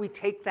 That's why we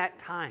take that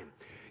time,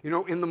 you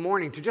know, in the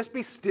morning to just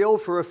be still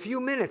for a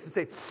few minutes and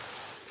say,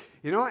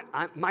 you know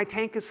what, my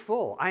tank is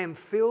full. I am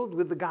filled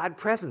with the God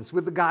presence,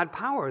 with the God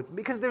power,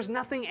 because there's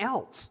nothing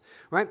else,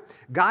 right?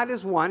 God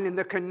is one, and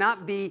there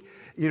cannot be,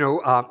 you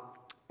know,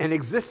 an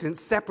existence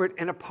separate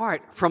and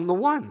apart from the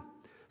one.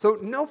 So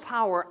no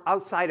power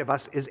outside of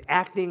us is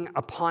acting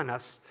upon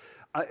us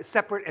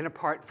separate and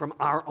apart from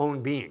our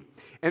own being.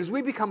 And as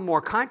we become more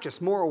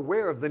conscious, more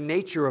aware of the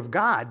nature of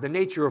God, the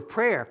nature of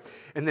prayer,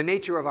 and the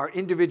nature of our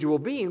individual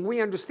being, we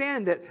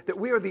understand that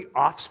we are the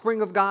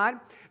offspring of God.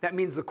 That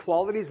means the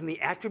qualities and the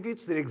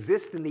attributes that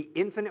exist in the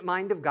infinite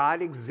mind of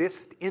God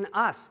exist in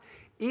us,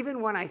 even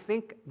when I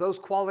think those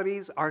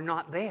qualities are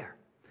not there.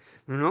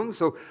 You know,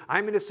 so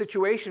I'm in a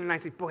situation and I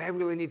say, boy, I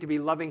really need to be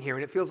loving here,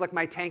 and it feels like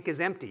my tank is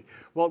empty.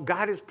 Well,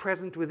 God is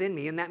present within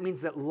me, and that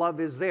means that love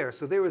is there.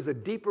 So there is a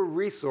deeper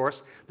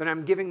resource than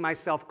I'm giving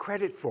myself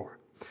credit for.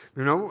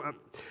 You know,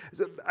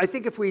 so I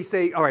think if we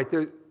say, all right,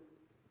 so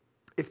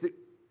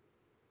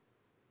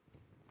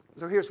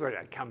here's what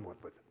I come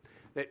up with.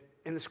 That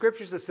in the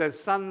scriptures it says,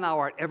 Son, thou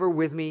art ever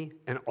with me,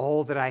 and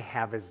all that I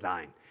have is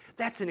thine.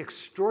 That's an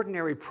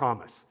extraordinary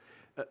promise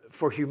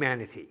for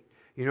humanity.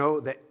 You know,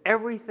 that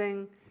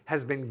everything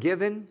has been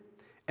given,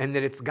 and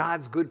that it's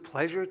God's good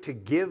pleasure to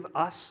give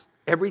us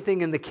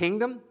everything in the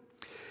kingdom.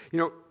 You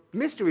know,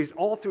 mysteries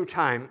all through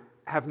time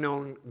have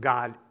known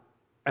God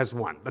as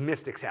one. The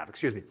mystics have,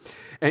 excuse me.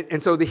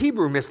 And so the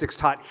Hebrew mystics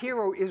taught,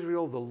 Hear, O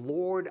Israel, the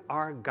Lord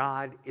our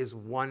God is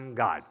one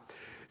God.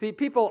 See,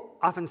 people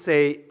often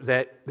say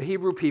that the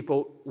Hebrew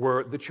people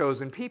were the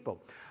chosen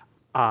people.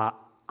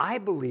 I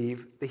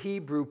believe the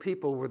Hebrew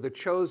people were the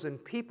chosen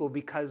people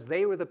because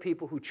they were the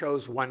people who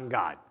chose one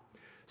God.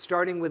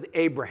 Starting with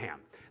Abraham.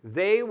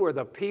 They were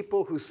the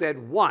people who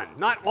said one,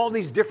 not all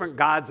these different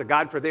gods, a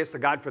God for this, a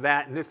God for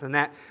that, and this and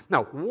that.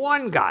 No,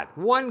 one God,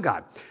 one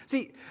God.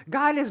 See,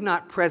 God is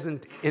not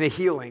present in a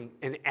healing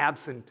and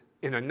absent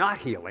in a not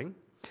healing.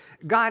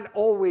 God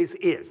always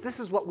is. This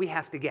is what we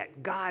have to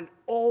get. God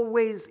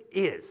always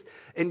is.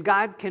 And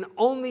God can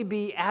only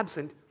be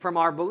absent from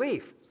our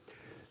belief.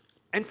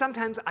 And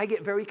sometimes I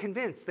get very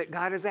convinced that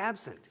God is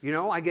absent. You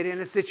know, I get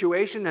in a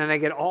situation and I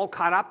get all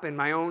caught up in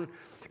my own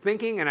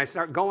thinking, and I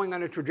start going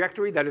on a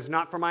trajectory that is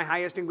not for my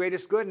highest and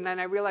greatest good, and then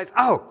I realize,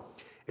 oh,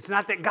 it's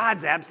not that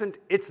God's absent,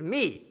 it's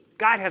me.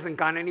 God hasn't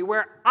gone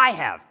anywhere, I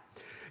have.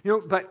 You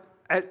know, but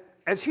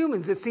as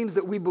humans, it seems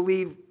that we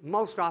believe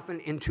most often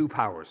in two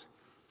powers.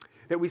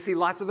 That we see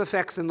lots of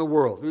effects in the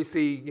world. We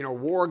see,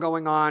 war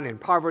going on, and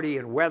poverty,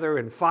 and weather,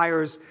 and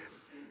fires.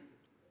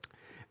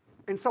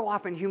 And so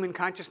often, human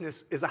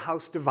consciousness is a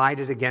house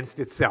divided against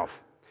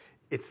itself.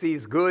 It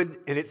sees good,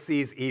 and it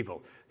sees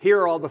evil. Here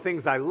are all the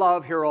things I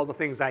love. Here are all the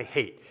things I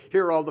hate.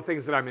 Here are all the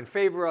things that I'm in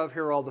favor of.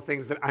 Here are all the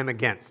things that I'm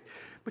against.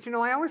 But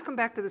I always come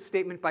back to this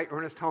statement by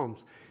Ernest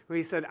Holmes, where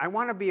he said, I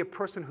want to be a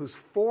person who's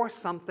for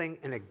something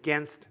and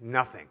against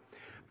nothing.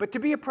 But to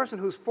be a person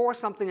who's for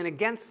something and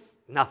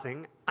against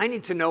nothing, I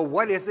need to know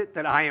what is it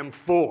that I am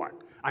for.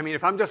 I mean,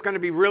 if I'm just going to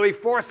be really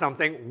for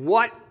something,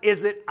 what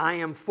is it I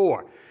am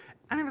for?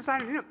 And I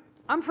decided,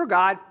 I'm for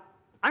God.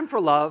 I'm for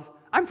love.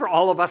 I'm for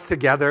all of us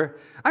together.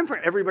 I'm for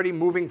everybody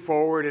moving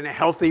forward in a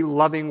healthy,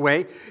 loving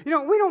way. We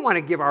don't want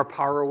to give our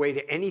power away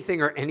to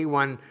anything or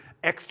anyone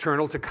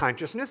external to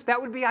consciousness. That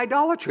would be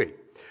idolatry.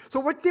 So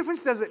what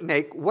difference does it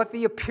make what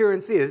the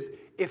appearance is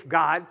if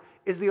God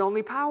is the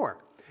only power?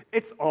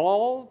 It's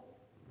all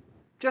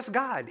just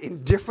God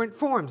in different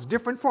forms.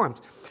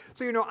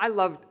 So, I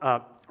loved,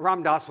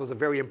 Ram Dass was a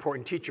very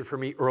important teacher for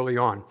me early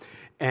on.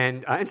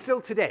 And still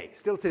today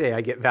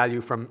I get value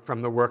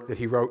from the work that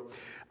he wrote.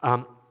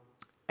 And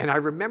I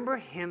remember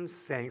him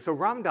saying, so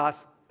Ram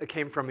Dass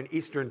came from an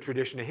Eastern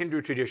tradition, a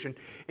Hindu tradition,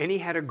 and he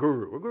had a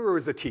guru. A guru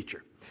is a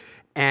teacher.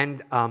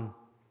 And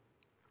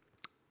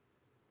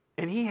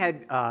he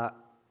had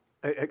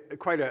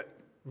quite a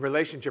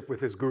relationship with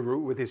his guru,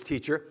 with his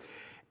teacher.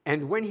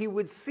 And when he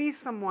would see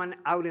someone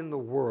out in the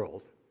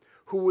world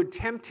who would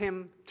tempt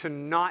him to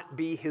not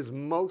be his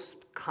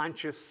most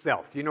conscious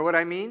self, you know what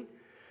I mean?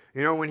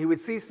 When he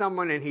would see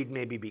someone and he'd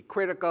maybe be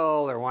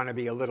critical or want to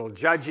be a little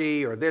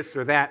judgy or this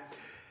or that,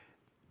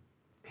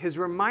 his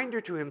reminder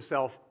to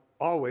himself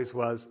always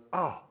was,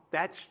 oh,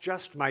 that's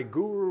just my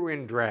guru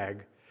in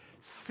drag,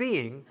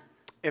 seeing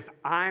if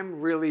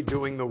I'm really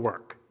doing the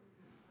work.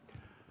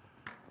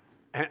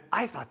 And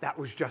I thought that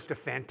was just a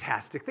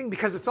fantastic thing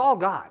because it's all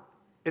God.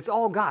 It's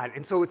all God.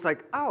 And so it's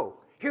like, oh,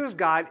 here's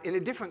God in a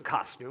different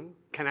costume.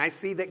 Can I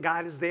see that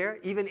God is there,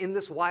 even in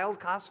this wild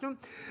costume?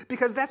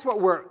 Because that's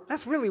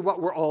really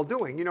what we're all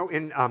doing.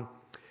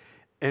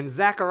 In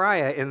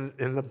Zechariah,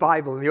 in the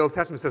Bible, in the Old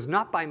Testament, it says,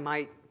 not by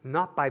might,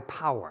 not by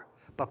power,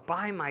 but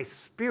by my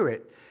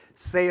Spirit,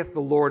 saith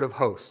the Lord of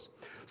hosts.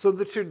 So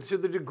to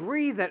the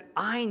degree that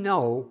I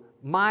know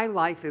my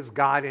life is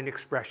God in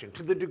expression,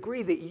 to the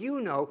degree that you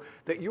know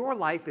that your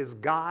life is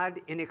God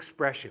in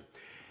expression,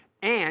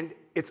 and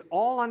it's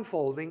all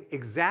unfolding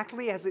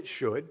exactly as it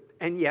should,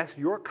 and yes,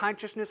 your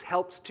consciousness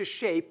helps to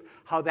shape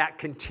how that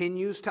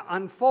continues to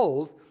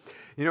unfold.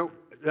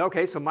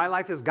 Okay, so my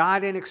life is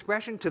God in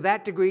expression. To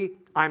that degree,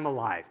 I'm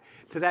alive.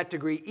 To that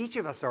degree, each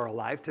of us are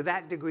alive. To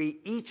that degree,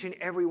 each and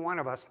every one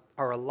of us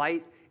are a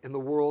light in the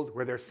world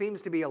where there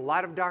seems to be a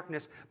lot of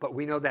darkness, but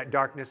we know that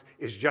darkness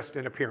is just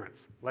an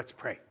appearance. Let's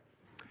pray.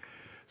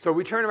 So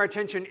we turn our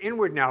attention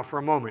inward now for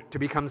a moment to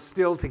become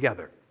still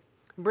together.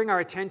 Bring our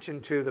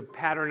attention to the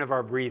pattern of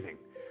our breathing.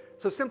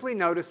 So simply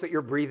notice that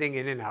you're breathing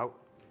in and out.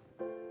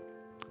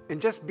 And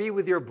just be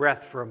with your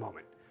breath for a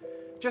moment.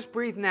 Just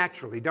breathe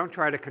naturally. Don't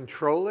try to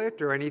control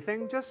it or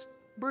anything. Just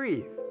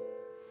breathe.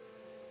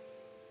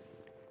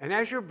 And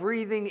as you're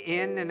breathing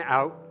in and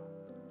out,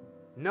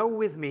 know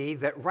with me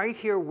that right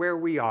here where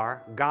we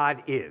are,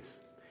 God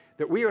is.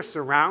 That we are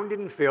surrounded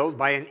and filled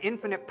by an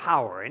infinite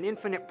power, an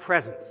infinite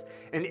presence,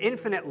 an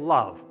infinite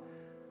love,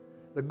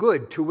 the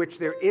good to which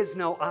there is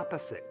no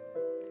opposite.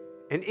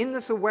 And in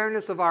this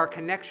awareness of our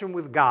connection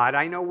with God,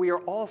 I know we are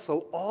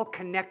also all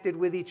connected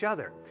with each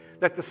other.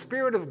 That the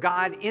Spirit of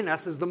God in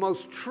us is the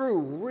most true,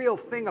 real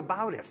thing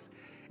about us.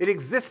 It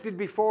existed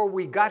before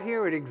we got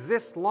here. It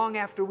exists long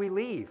after we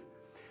leave.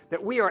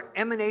 That we are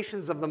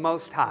emanations of the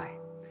Most High.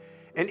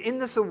 And in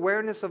this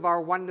awareness of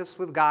our oneness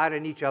with God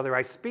and each other,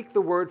 I speak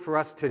the word for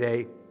us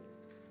today,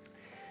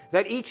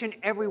 that each and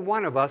every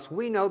one of us,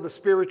 we know the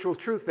spiritual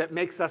truth that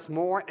makes us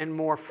more and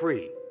more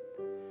free.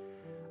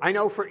 I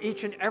know for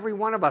each and every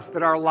one of us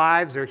that our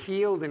lives are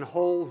healed and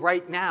whole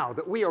right now,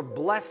 that we are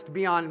blessed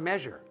beyond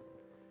measure,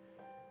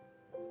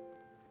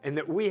 and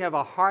that we have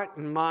a heart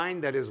and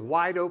mind that is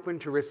wide open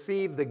to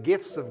receive the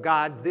gifts of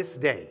God this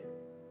day.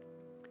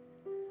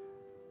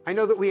 I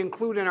know that we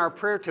include in our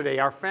prayer today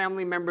our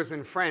family members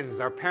and friends,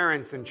 our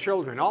parents and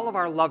children, all of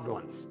our loved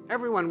ones,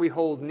 everyone we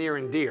hold near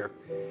and dear,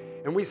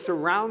 and we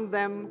surround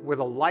them with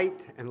a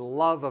light and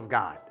love of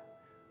God.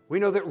 We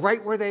know that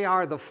right where they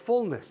are, the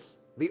fullness,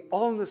 the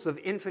allness of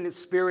infinite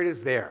Spirit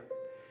is there.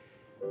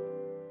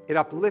 It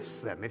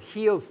uplifts them, it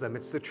heals them,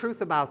 it's the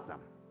truth about them.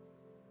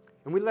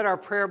 And we let our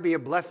prayer be a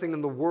blessing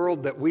in the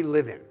world that we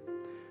live in.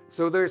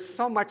 So there's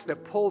so much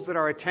that pulls at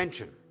our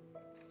attention.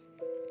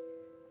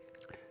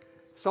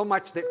 So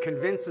much that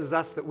convinces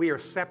us that we are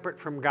separate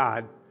from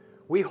God.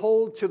 We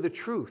hold to the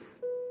truth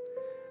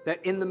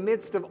that in the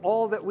midst of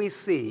all that we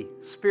see,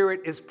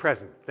 Spirit is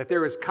present, that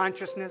there is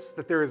consciousness,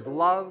 that there is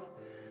love,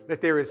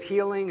 that there is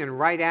healing and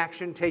right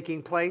action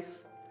taking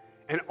place,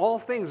 and all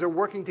things are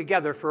working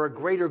together for a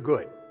greater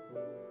good.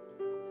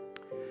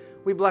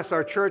 We bless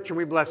our church, and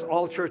we bless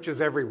all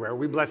churches everywhere.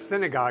 We bless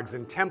synagogues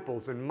and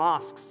temples and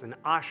mosques and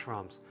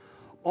ashrams,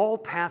 all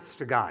paths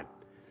to God.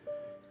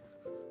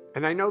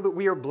 And I know that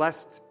we are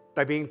blessed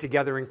by being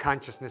together in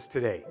consciousness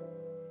today,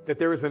 that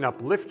there is an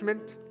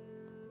upliftment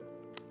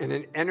and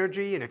an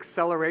energy and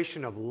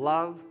acceleration of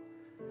love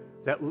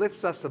that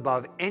lifts us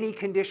above any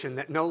condition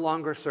that no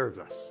longer serves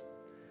us.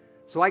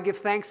 So I give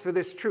thanks for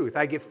this truth.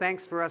 I give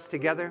thanks for us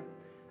together.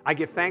 I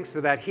give thanks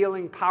for that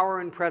healing power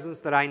and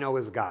presence that I know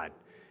is God.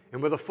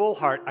 And with a full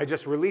heart, I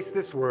just release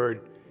this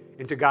word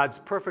into God's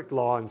perfect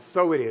law, and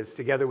so it is.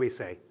 Together we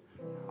say,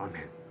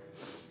 Amen.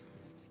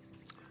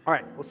 All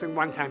right, we'll sing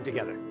one time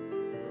together.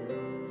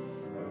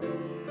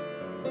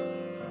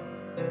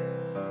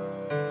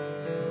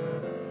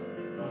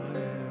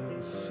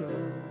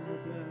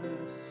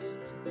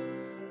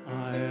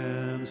 I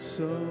am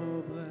so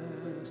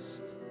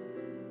blessed.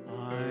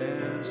 I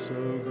am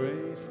so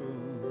grateful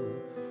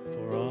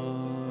for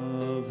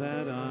all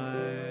that I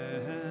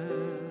have.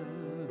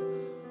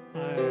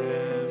 I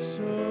am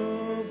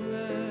so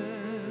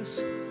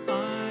blessed.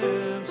 I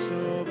am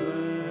so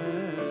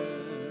blessed.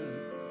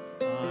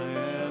 I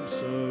am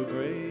so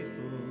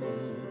grateful.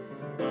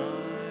 I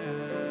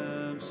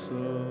am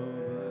so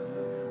blessed.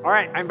 All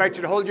right, I invite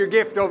you to hold your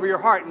gift over your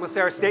heart, and we'll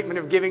say our statement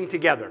of giving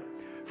together.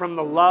 From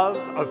the love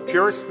of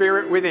pure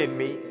spirit within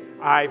me,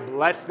 I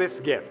bless this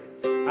gift.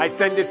 I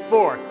send it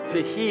forth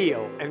to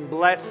heal and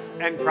bless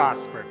and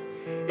prosper.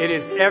 It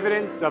is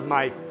evidence of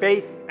my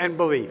faith and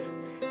belief.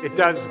 It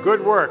does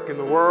good work in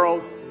the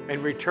world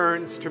and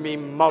returns to me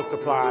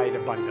multiplied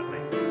abundantly.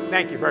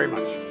 Thank you very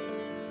much.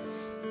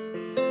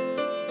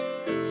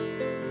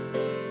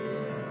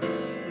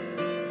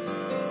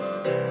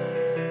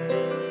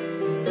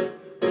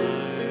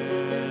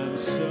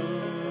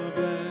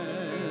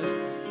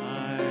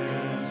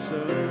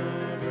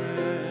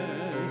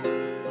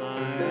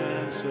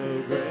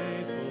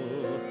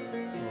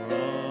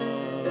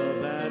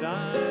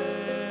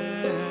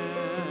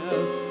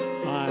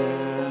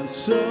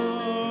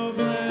 So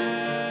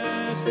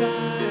blessed, I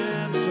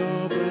am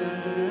so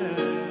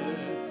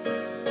blessed,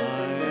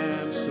 I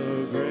am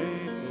so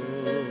grateful,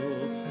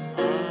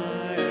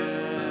 I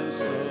am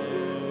so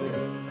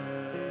blessed.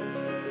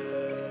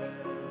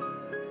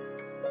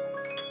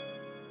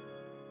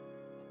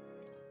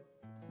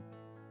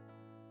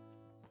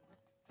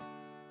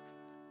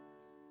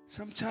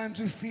 Sometimes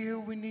we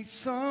feel we need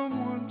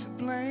someone to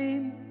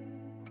blame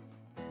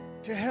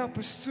to help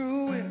us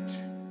through it.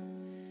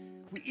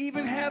 We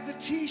even have the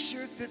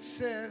t-shirt that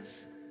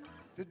says,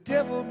 the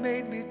devil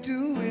made me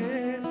do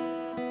it.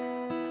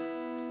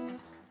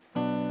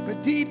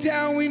 But deep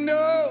down we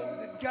know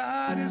that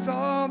God is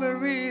all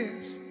there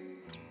is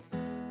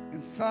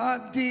in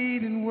thought,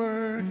 deed, and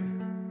word.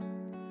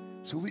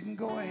 So we can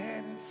go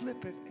ahead and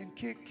flip it and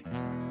kick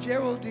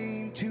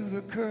Geraldine to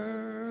the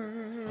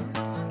curb.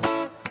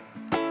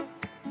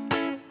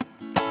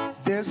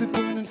 There's a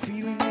burning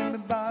feeling in the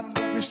bottom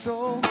of your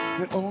soul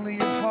that only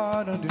your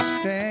heart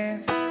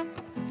understands.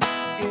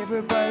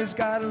 Everybody's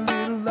got a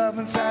little love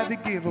inside to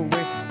give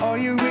away. All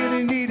you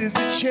really need is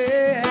a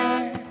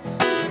chance.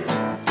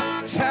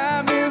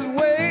 Time is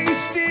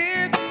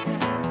wasted.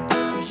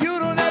 You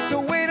don't have to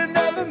wait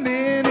another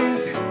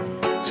minute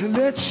to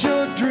let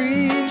your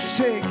dreams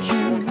take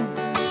you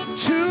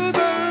to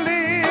the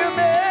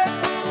limit.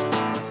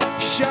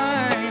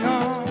 Shine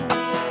on,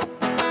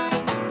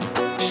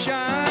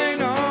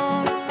 shine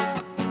on.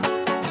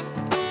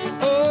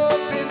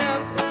 Open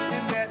up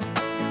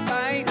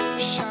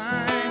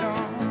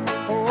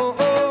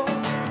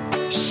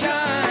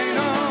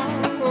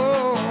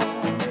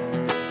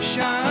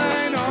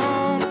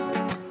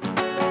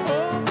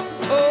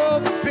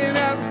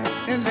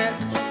and let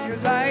your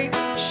light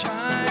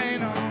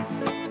shine.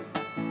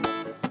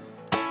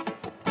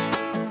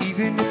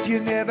 Even if you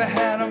never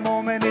had a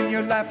moment in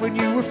your life when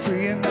you were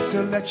free enough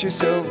to let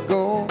yourself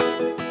go,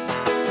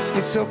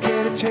 it's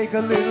okay to take a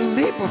little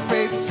leap of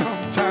faith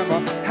sometime,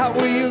 or how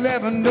will you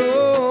ever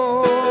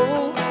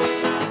know?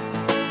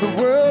 The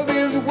world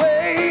is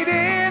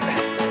waiting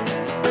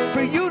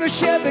for you to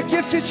share the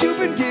gifts that you've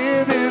been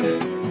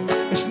given.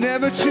 It's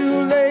never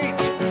too late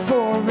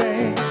for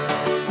a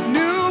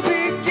new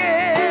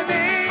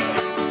beginning.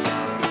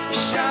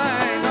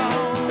 Shine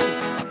on,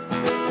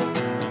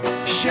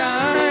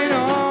 shine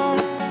on.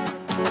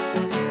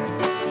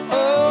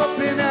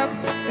 Open up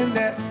and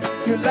let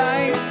your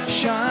light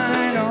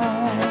shine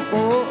on.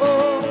 Oh,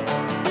 oh.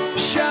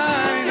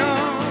 Shine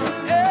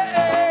on,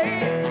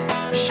 hey,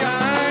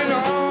 shine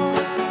on.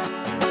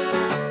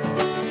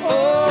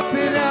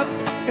 Open up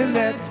and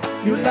let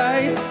your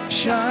light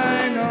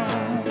shine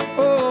on.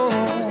 Oh,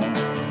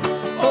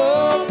 oh.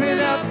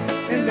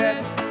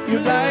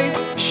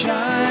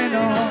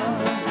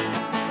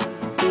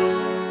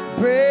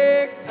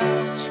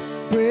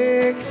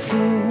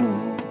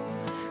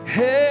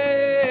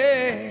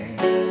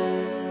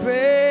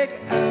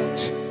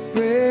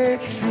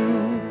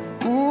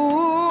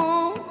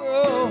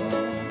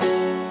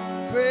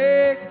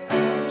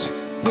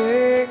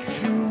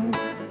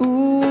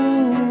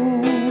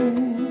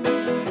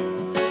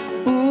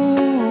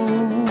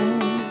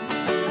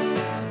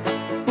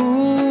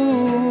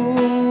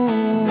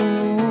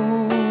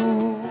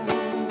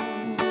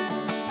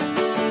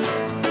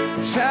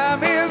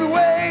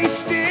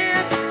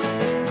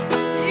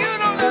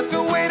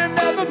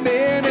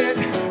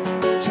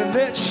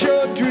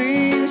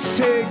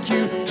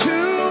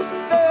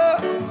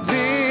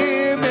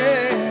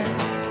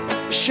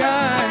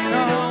 shine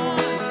on,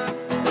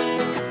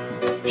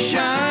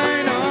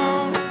 shine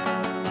on.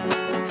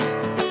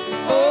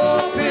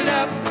 Open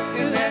up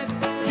and let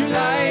your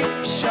light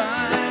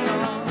shine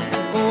on.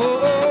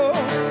 Oh,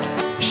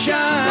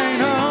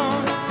 shine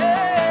on,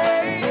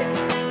 hey,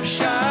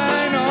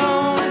 shine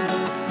on.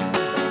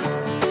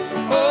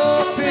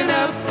 Open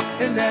up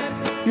and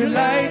let your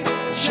light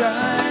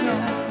shine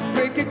on.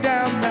 Break it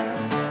down now.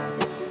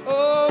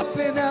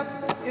 Open up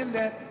and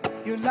let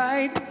your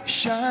light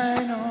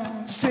shine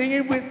on. Sing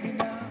it with me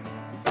now.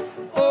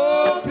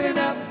 Open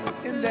up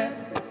and let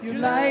your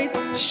light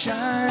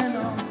shine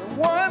on. The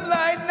one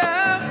light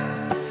now.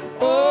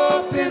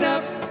 Open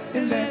up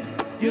and let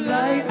your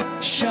light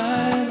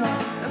shine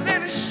on. And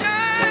let it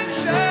shine,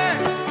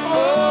 shine.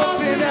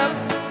 Open up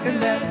and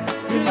let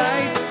your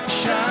light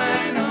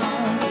shine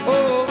on.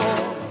 Oh,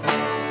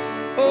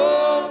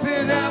 oh.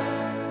 Open up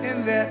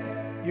and let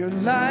your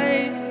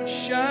light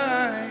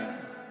shine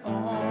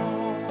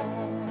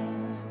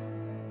on.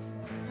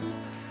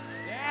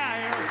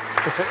 Yeah, Eric.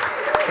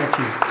 Thank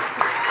you.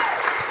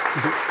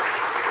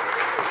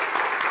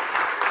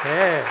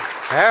 Hey,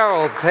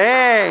 Harold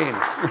Payne.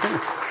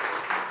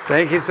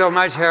 Thank you so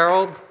much,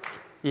 Harold.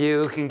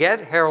 You can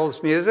get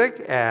Harold's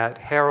music at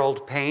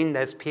Harold Payne,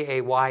 that's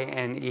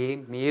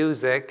Payne,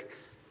 music.com.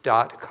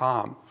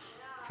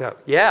 So,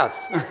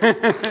 yes.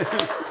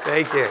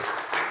 Thank you.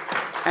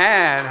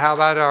 And how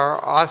about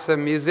our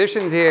awesome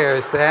musicians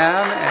here,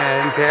 Sam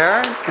and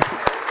Karen?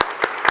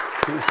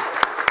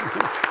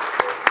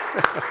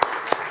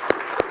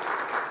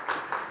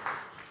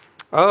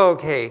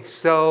 Okay,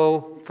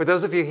 so for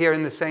those of you here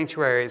in the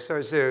sanctuary, as far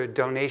as the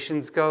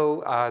donations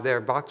go, there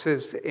are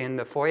boxes in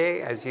the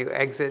foyer as you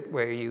exit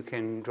where you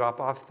can drop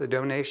off the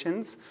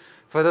donations.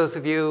 For those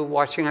of you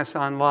watching us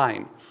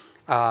online,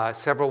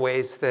 several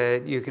ways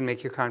that you can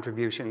make your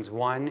contributions.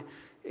 One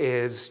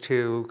is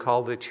to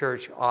call the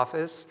church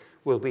office.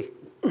 We'll be,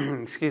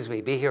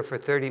 be here for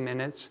 30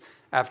 minutes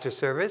after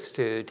service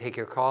to take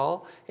your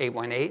call,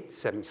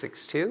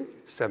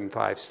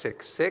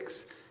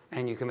 818-762-7566.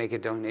 And you can make a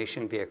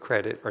donation via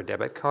credit or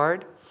debit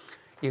card.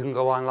 You can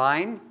go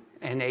online,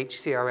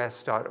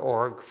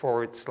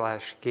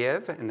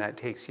 nhcrs.org/give, and that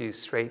takes you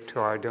straight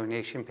to our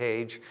donation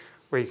page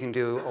where you can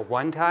do a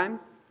one-time,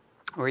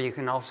 or you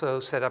can also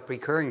set up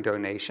recurring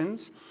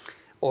donations,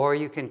 or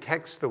you can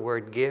text the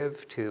word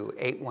GIVE to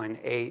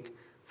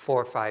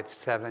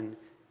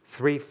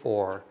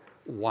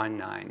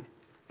 818-457-3419.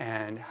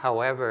 And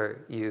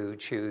however you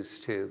choose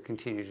to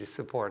continue to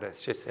support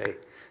us, just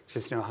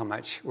know how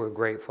much we're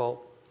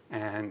grateful.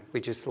 And we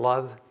just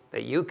love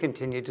that you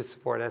continue to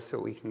support us so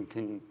we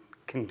can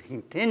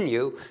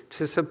continue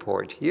to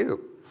support you.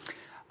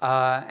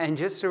 And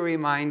just a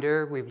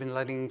reminder, we've been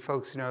letting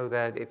folks know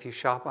that if you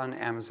shop on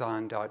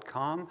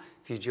Amazon.com,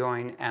 if you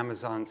join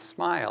Amazon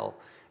Smile,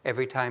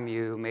 every time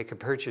you make a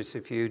purchase,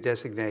 if you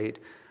designate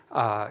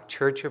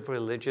Church of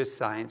Religious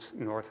Science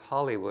North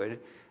Hollywood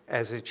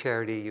as a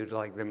charity you'd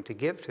like them to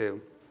give to,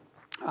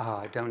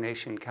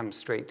 donation comes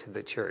straight to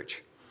the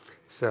church.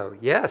 So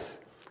yes.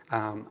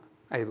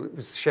 I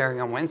was sharing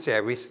on Wednesday, I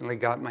recently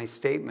got my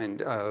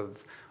statement of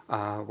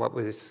what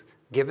was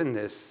given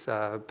this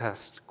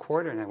past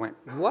quarter, and I went,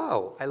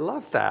 whoa, I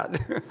love that.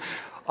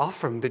 All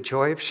from the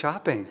joy of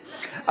shopping.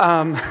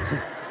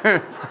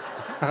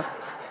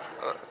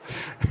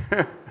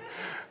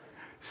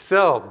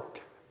 So,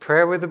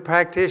 prayer with a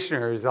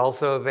practitioner is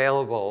also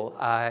available.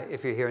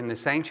 If you're here in the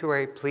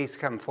sanctuary, please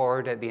come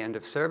forward at the end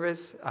of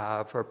service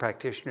for a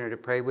practitioner to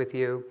pray with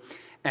you.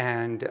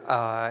 And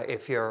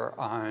if you're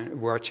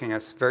watching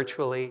us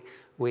virtually,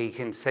 we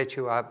can set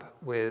you up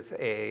with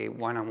a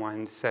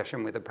one-on-one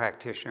session with a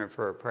practitioner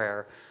for a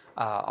prayer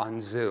on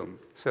Zoom.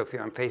 So if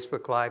you're on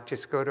Facebook Live,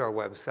 just go to our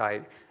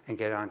website and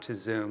get onto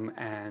Zoom,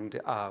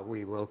 and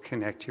we will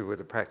connect you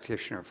with a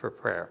practitioner for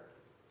prayer.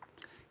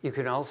 You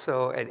can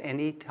also, at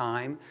any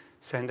time,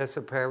 send us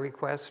a prayer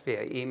request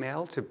via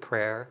email to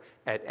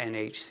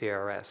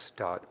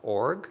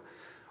prayer@nhcrs.org.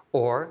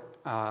 Or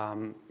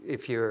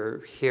if you're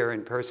here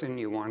in person,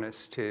 you want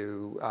us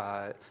to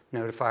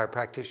notify our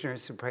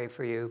practitioners to pray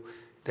for you,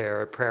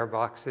 there are prayer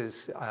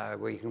boxes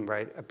where you can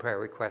write a prayer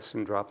request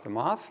and drop them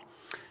off.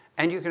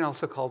 And you can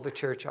also call the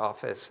church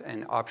office,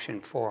 and option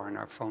 4 on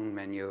our phone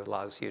menu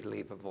allows you to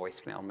leave a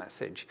voicemail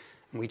message.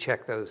 And we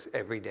check those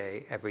every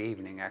day, every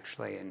evening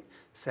actually, and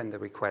send the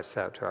requests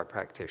out to our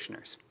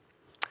practitioners.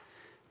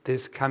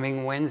 This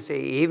coming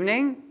Wednesday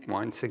evening,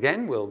 once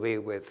again, we'll be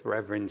with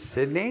Reverend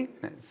Sidney.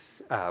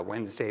 It's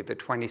Wednesday the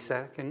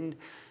 22nd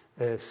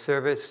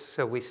service.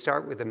 So we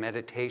start with a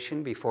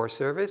meditation before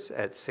service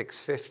at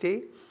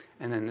 6:50,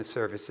 and then the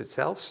service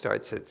itself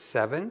starts at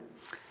 7.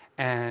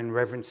 And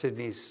Reverend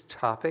Sidney's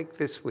topic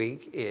this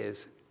week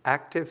is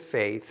active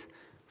faith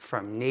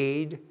from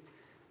need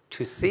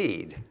to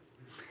seed.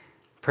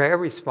 Prayer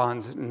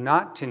responds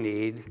not to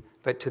need,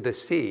 but to the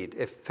seed.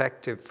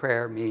 Effective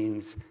prayer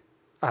means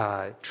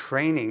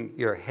training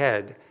your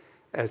head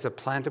as a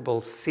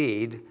plantable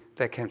seed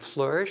that can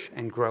flourish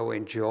and grow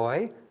in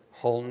joy,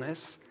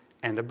 wholeness,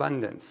 and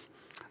abundance.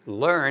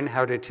 Learn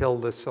how to till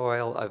the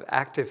soil of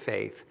active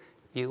faith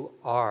You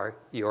are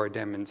your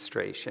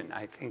demonstration.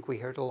 I think we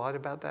heard a lot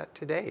about that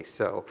today.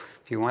 So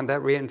if you want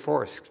that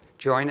reinforced,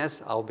 join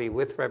us. I'll be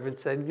with Reverend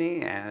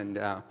Sidney, and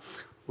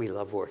we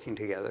love working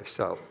together.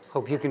 So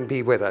hope you can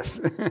be with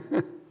us.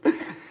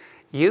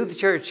 Youth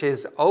Church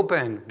is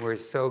open. We're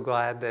so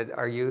glad that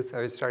our youth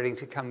are starting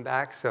to come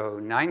back. So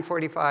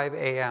 9:45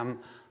 a.m.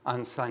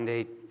 on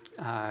Sunday,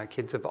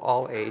 kids of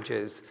all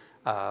ages.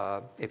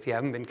 If you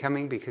haven't been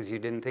coming because you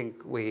didn't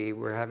think we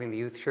were having the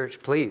Youth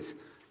Church, please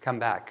come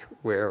back.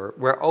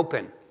 We're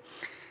open.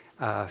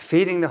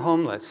 Feeding the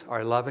homeless.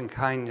 Our love and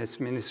kindness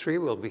ministry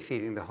will be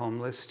feeding the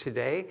homeless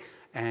today.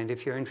 And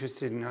if you're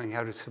interested in knowing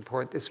how to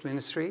support this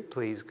ministry,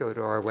 please go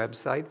to our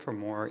website for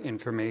more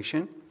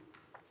information.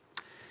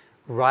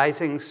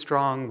 Rising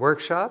Strong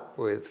Workshop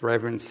with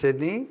Reverend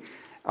Sidney.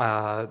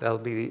 That'll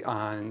be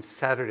on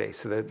Saturday,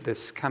 so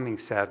this coming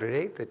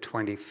Saturday, the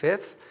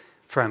 25th,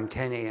 from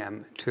 10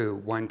 a.m. to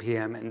 1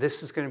 p.m. And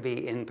this is going to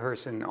be in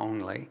person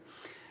only.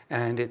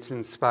 And it's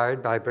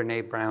inspired by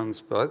Brene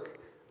Brown's book,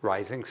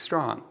 Rising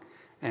Strong.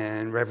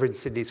 And Reverend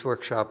Sidney's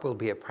workshop will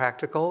be a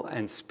practical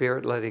and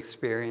spirit-led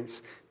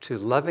experience to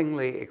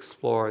lovingly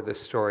explore the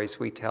stories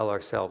we tell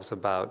ourselves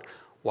about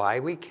why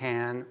we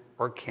can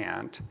or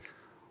can't,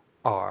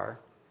 are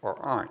or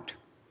aren't.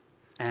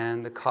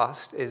 And the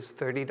cost is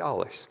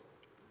 $30.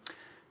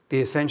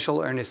 The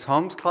Essential Ernest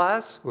Holmes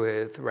class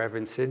with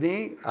Reverend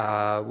Sidney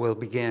will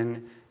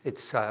begin,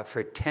 it's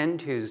for 10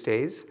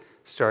 Tuesdays,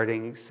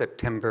 starting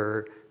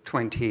September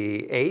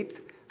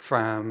 28th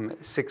from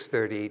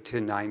 6:30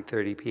 to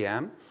 9:30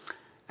 p.m.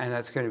 And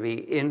that's going to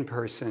be in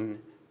person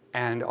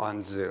and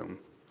on Zoom.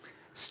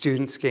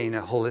 Students gain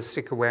a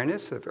holistic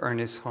awareness of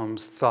Ernest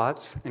Holmes'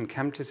 thoughts and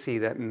come to see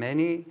that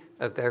many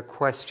of their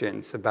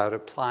questions about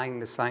applying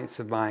the science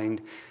of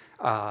mind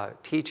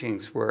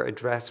teachings were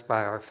addressed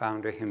by our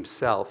founder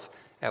himself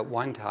at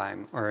one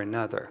time or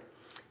another.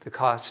 The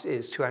cost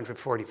is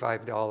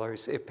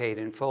 $245 if paid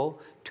in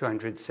full,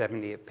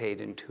 $270 if paid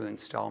in 2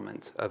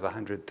 installments of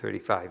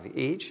 $135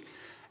 each.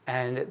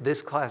 And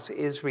this class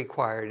is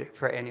required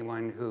for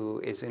anyone who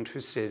is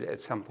interested at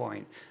some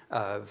point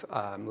of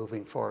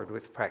moving forward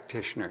with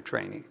practitioner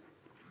training.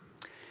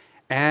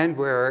 And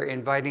we're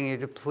inviting you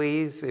to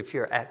please, if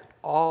you're at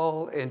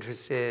all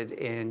interested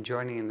in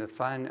joining in the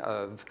fun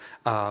of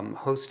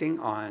hosting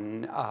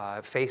on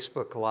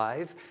Facebook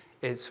Live,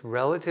 it's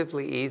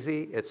relatively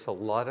easy. It's a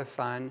lot of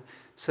fun.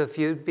 So if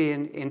you'd be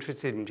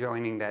interested in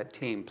joining that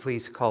team,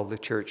 please call the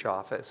church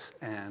office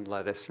and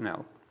let us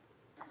know.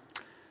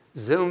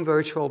 Zoom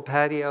virtual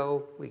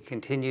patio. We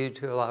continue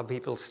to allow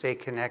people to stay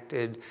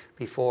connected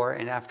before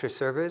and after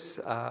service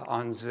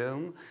on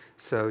Zoom.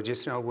 So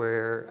just know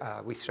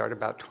we start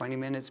about 20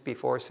 minutes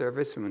before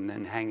service and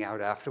then hang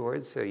out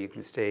afterwards so you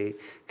can stay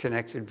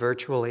connected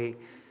virtually.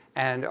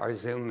 And our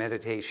Zoom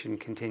meditation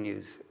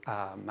continues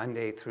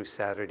Monday through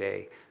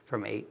Saturday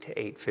from 8 to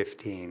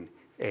 8:15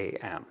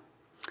 a.m.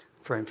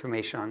 For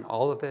information on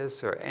all of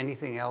this or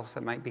anything else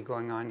that might be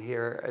going on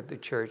here at the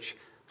church,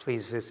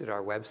 please visit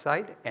our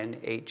website,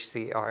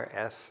 NHCRS.org.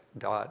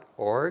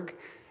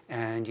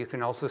 And you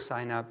can also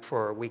sign up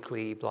for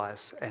weekly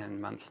blasts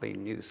and monthly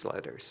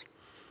newsletters.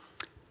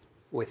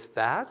 With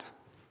that,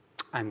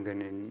 I'm going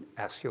to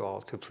ask you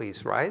all to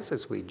please rise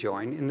as we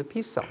join in the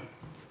peace song.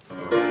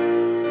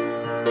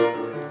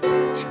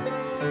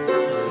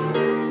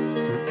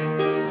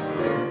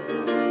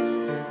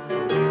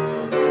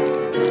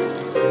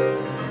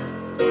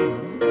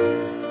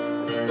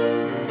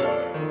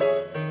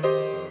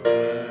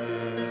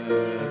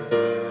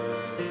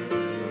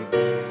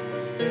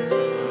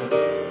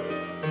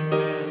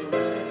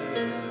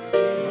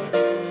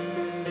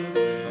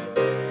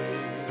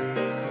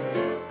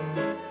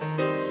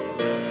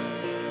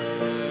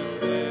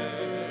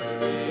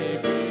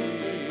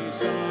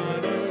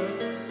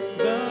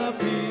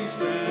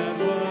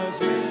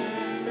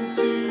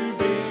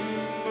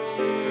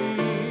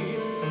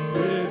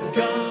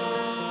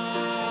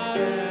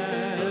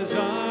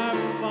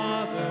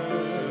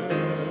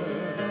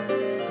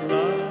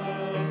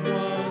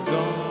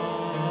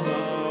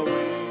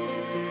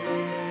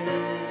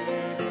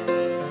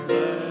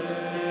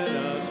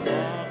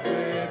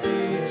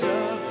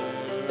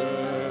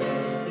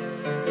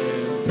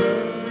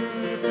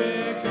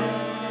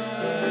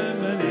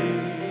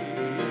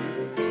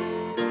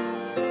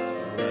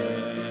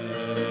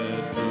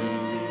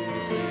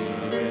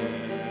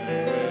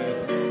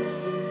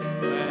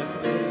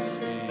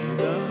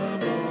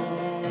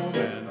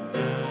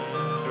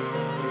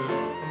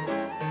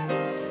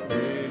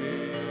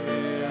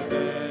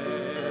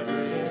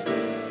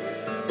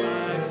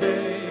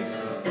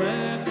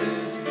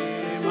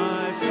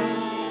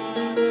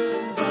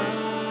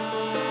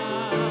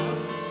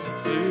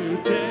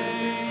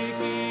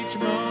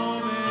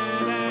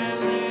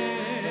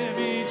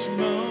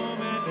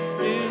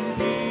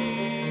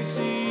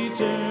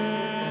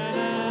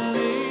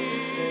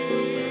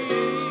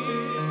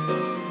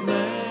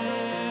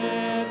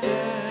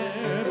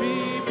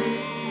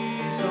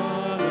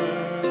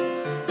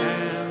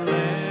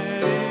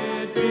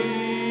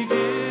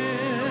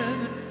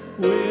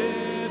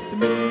 With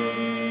me.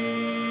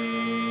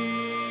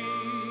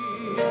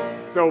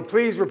 So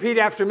please repeat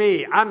after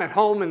me. I'm at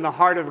home in the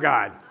heart of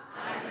God.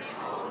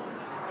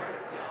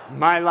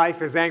 My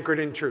life is anchored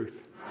in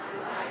truth.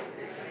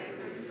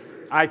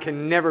 I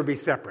can never be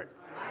separate.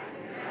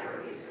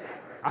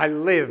 I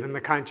live in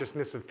the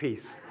consciousness of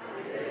peace.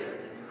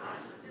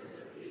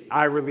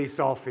 I release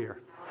all fear.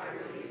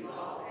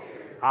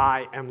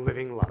 I am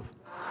living love.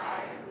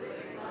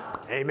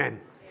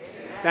 Amen.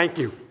 Thank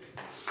you.